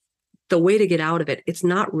the way to get out of it, it's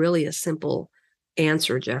not really a simple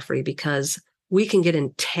answer, Jeffrey, because we can get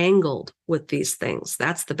entangled with these things.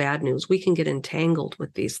 That's the bad news. We can get entangled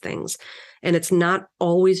with these things. And it's not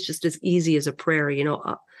always just as easy as a prayer.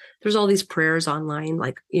 There's all these prayers online,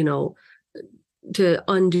 like, to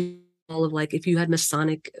undo all of, like, if you had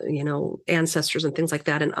Masonic, ancestors and things like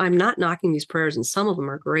that. And I'm not knocking these prayers, and some of them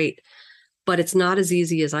are great, but it's not as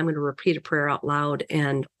easy as I'm going to repeat a prayer out loud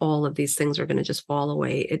and all of these things are going to just fall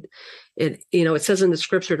away. It says in the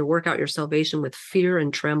scripture to work out your salvation with fear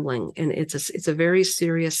and trembling. And it's a very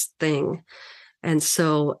serious thing. And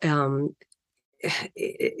so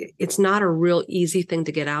it's not a real easy thing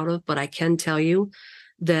to get out of, but I can tell you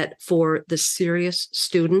that for the serious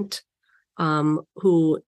student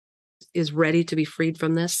who is ready to be freed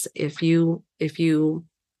from this, if you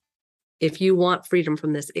want freedom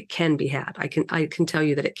from this, it can be had. I can tell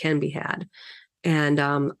you that it can be had. And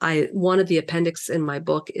one of the appendix in my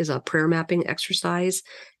book is a prayer mapping exercise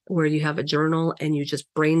where you have a journal and you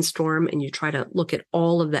just brainstorm and you try to look at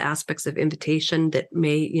all of the aspects of invitation that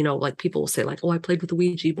may, like people will say, like, oh, I played with the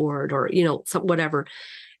Ouija board, or, whatever.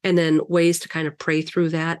 And then ways to kind of pray through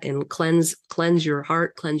that and cleanse your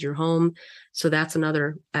heart, cleanse your home. So that's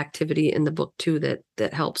another activity in the book too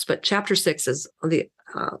that helps. But chapter 6 is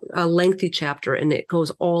a lengthy chapter, and it goes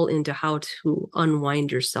all into how to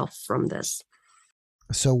unwind yourself from this.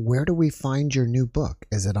 So where do we find your new book?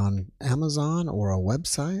 Is it on Amazon or a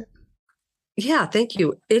website? Yeah, thank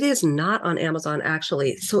you. It is not on Amazon,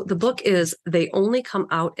 actually. So the book is, they only come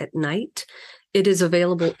out at night. It is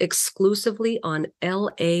available exclusively on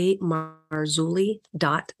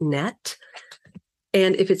lamarzulli.net.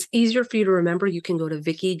 And if it's easier for you to remember, you can go to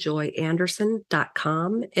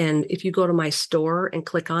VickiJoyAnderson.com. And if you go to my store and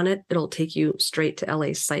click on it, it'll take you straight to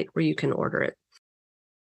LA's site where you can order it.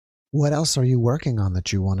 What else are you working on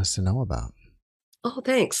that you want us to know about? Oh,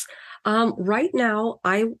 thanks. Right now,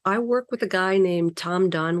 I work with a guy named Tom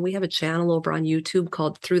Dunn. We have a channel over on YouTube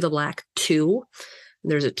called Through the Black 2.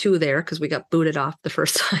 There's a 2 there because we got booted off the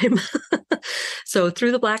first time. So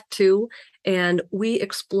Through the Black 2. And we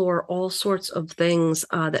explore all sorts of things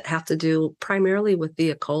that have to do primarily with the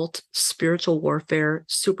occult, spiritual warfare,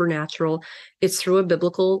 supernatural. It's through a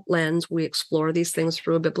biblical lens. We explore these things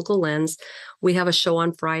through a biblical lens. We have a show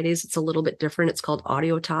on Fridays. It's a little bit different. It's called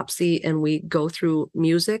Audiotopsy, and we go through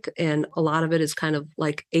music, and a lot of it is kind of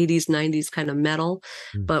like 80s, 90s kind of metal.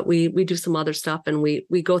 But we do some other stuff, and we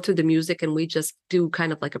go through the music, and we just do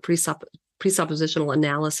kind of like a presuppositional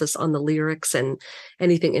analysis on the lyrics and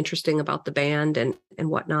anything interesting about the band and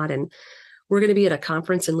whatnot. And we're going to be at a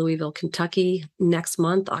conference in Louisville, Kentucky next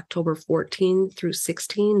month, October 14 through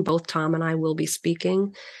 16. Both Tom and I will be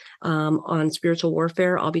speaking on spiritual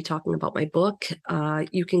warfare. I'll be talking about my book.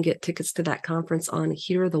 You can get tickets to that conference on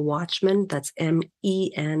Hear the Watchman. That's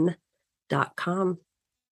MEN.com.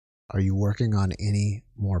 Are you working on any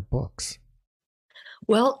more books?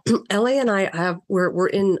 Well, LA and I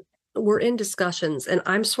we're in discussions, and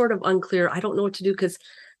I'm sort of unclear. I don't know what to do because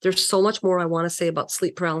there's so much more I want to say about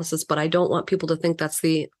sleep paralysis, but I don't want people to think that's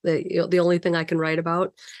the only thing I can write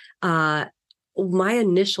about. My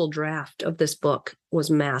initial draft of this book was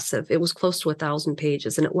massive. It was close to 1,000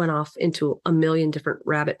 pages, and it went off into a million different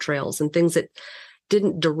rabbit trails and things that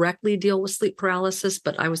didn't directly deal with sleep paralysis,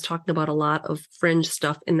 but I was talking about a lot of fringe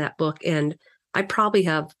stuff in that book. And I probably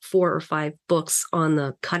have 4 or 5 books on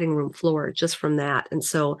the cutting room floor just from that. And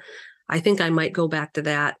so I think I might go back to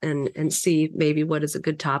that and see maybe what is a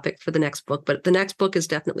good topic for the next book. But the next book is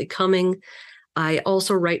definitely coming. I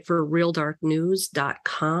also write for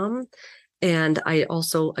realdarknews.com. And I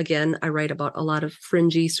also, again, I write about a lot of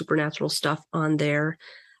fringy supernatural stuff on there.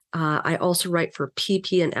 I also write for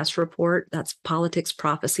PP&S Report. That's Politics,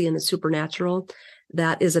 Prophecy, and the Supernatural.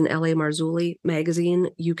 That is an L.A. Marzulli magazine.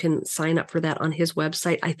 You can sign up for that on his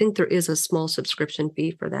website. I think there is a small subscription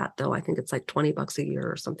fee for that, though. I think it's like $20 a year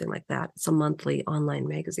or something like that. It's a monthly online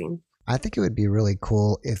magazine. I think it would be really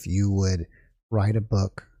cool if you would write a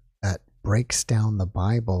book that breaks down the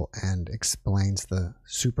Bible and explains the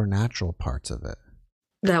supernatural parts of it.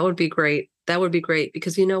 That would be great. That would be great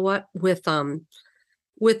because you know what? With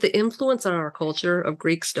the influence on our culture of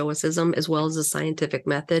Greek Stoicism, as well as the scientific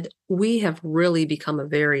method, we have really become a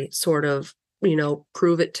very sort of,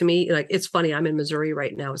 prove it to me. Like, it's funny. I'm in Missouri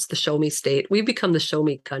right now. It's the show me state. We've become the show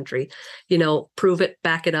me country, prove it,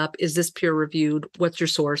 back it up. Is this peer reviewed? What's your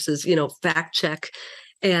sources? Fact check.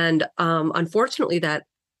 And unfortunately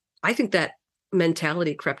I think that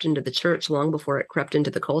mentality crept into the church long before it crept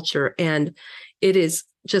into the culture. And it is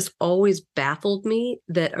just always baffled me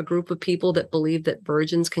that a group of people that believe that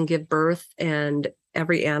virgins can give birth and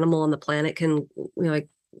every animal on the planet can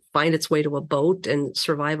find its way to a boat and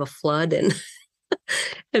survive a flood and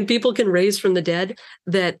and people can raise from the dead,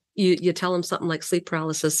 that you tell them something like sleep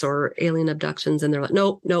paralysis or alien abductions and they're like,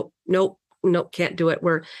 nope, can't do it.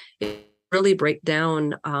 Where it really break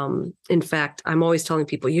down. In fact, I'm always telling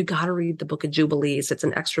people, you got to read the book of Jubilees. It's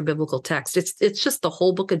an extra biblical text. It's just the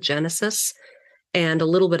whole book of Genesis and a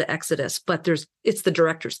little bit of Exodus, but it's the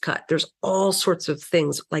director's cut. There's all sorts of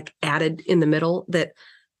things like added in the middle that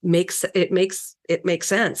makes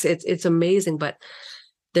sense. It's amazing, but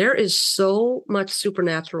there is so much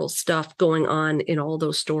supernatural stuff going on in all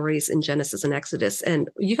those stories in Genesis and Exodus. And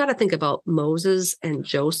you got to think about Moses and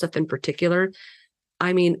Joseph in particular.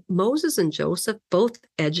 I mean, Moses and Joseph, both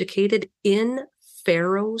educated in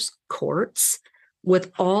Pharaoh's courts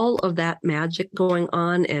with all of that magic going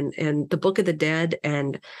on, and the Book of the Dead.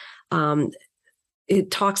 And it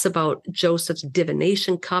talks about Joseph's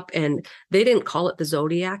divination cup, and they didn't call it the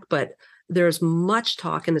zodiac, but there's much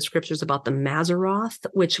talk in the scriptures about the Mazzaroth,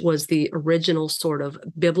 which was the original sort of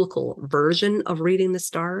biblical version of reading the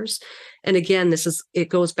stars. And again, it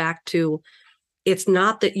goes back to, it's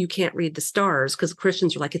not that you can't read the stars, because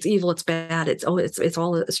Christians are like, it's evil, it's bad, it's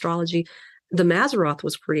all astrology. The Mazzaroth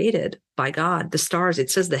was created by God. The stars, it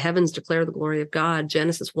says the heavens declare the glory of God.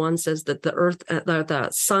 Genesis 1 says that the earth, the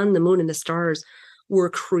sun, the moon, and the stars were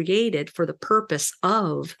created for the purpose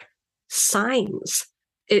of signs.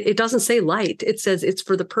 It doesn't say light. It says it's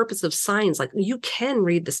for the purpose of signs. Like, you can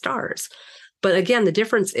read the stars. But again, the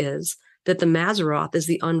difference is that the Mazzaroth is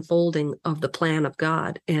the unfolding of the plan of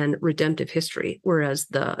God and redemptive history, whereas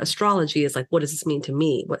the astrology is like, what does this mean to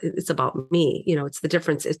me? It's about me. It's the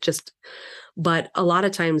difference. It's just, but a lot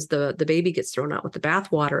of times the baby gets thrown out with the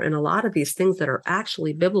bathwater, and a lot of these things that are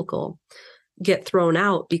actually biblical get thrown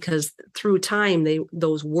out because through time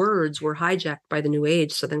those words were hijacked by the New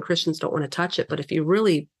Age. So then Christians don't want to touch it. But if you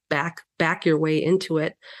really back your way into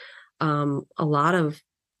it, a lot of,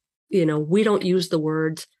 we don't use the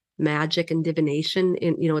words magic and divination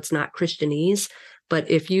in, it's not Christianese.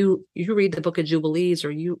 But if you read the Book of Jubilees,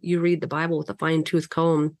 or you read the Bible with a fine-tooth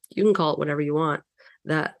comb, you can call it whatever you want.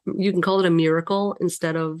 That you can call it a miracle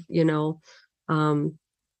instead of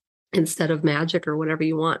magic or whatever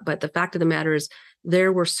you want. But the fact of the matter is,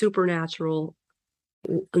 there were supernatural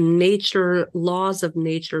nature, laws of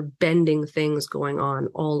nature, bending things going on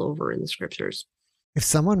all over in the scriptures. If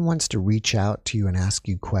someone wants to reach out to you and ask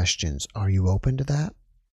you questions, are you open to that?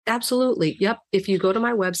 Absolutely. Yep. If you go to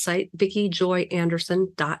my website,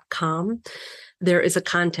 VickiJoyAnderson.com, there is a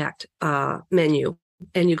contact menu,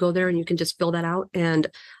 and you go there and you can just fill that out. And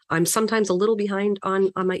I'm sometimes a little behind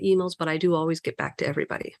on my emails, but I do always get back to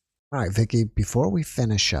everybody. All right, Vicki, before we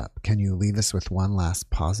finish up, can you leave us with one last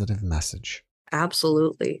positive message?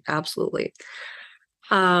 Absolutely. Absolutely.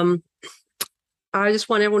 I just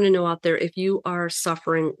want everyone to know out there, if you are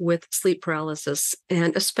suffering with sleep paralysis,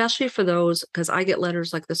 and especially for those, because I get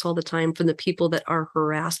letters like this all the time from the people that are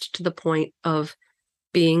harassed to the point of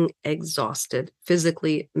being exhausted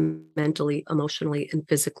physically, mentally, emotionally, and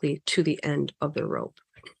physically to the end of their rope.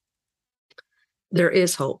 There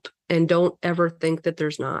is hope, and don't ever think that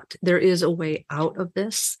there's not. There is a way out of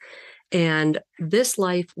this, and this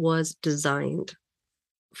life was designed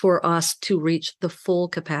for us to reach the full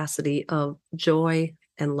capacity of joy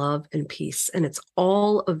and love and peace. And it's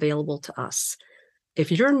all available to us.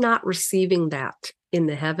 If you're not receiving that in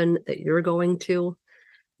the heaven that you're going to,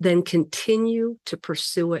 then continue to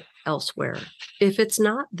pursue it elsewhere. If it's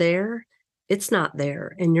not there, it's not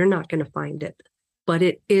there, and you're not going to find it. But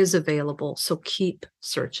it is available. So keep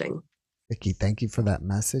searching. Vicki, thank you for that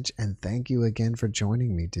message. And thank you again for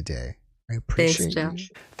joining me today. I appreciate Thanks, you.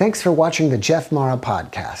 Jeff. Thanks for watching the Jeff Mara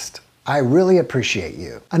podcast. I really appreciate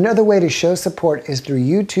you. Another way to show support is through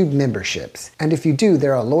YouTube memberships. And if you do,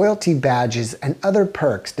 there are loyalty badges and other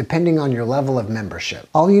perks depending on your level of membership.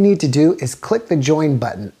 All you need to do is click the join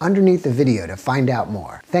button underneath the video to find out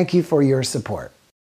more. Thank you for your support.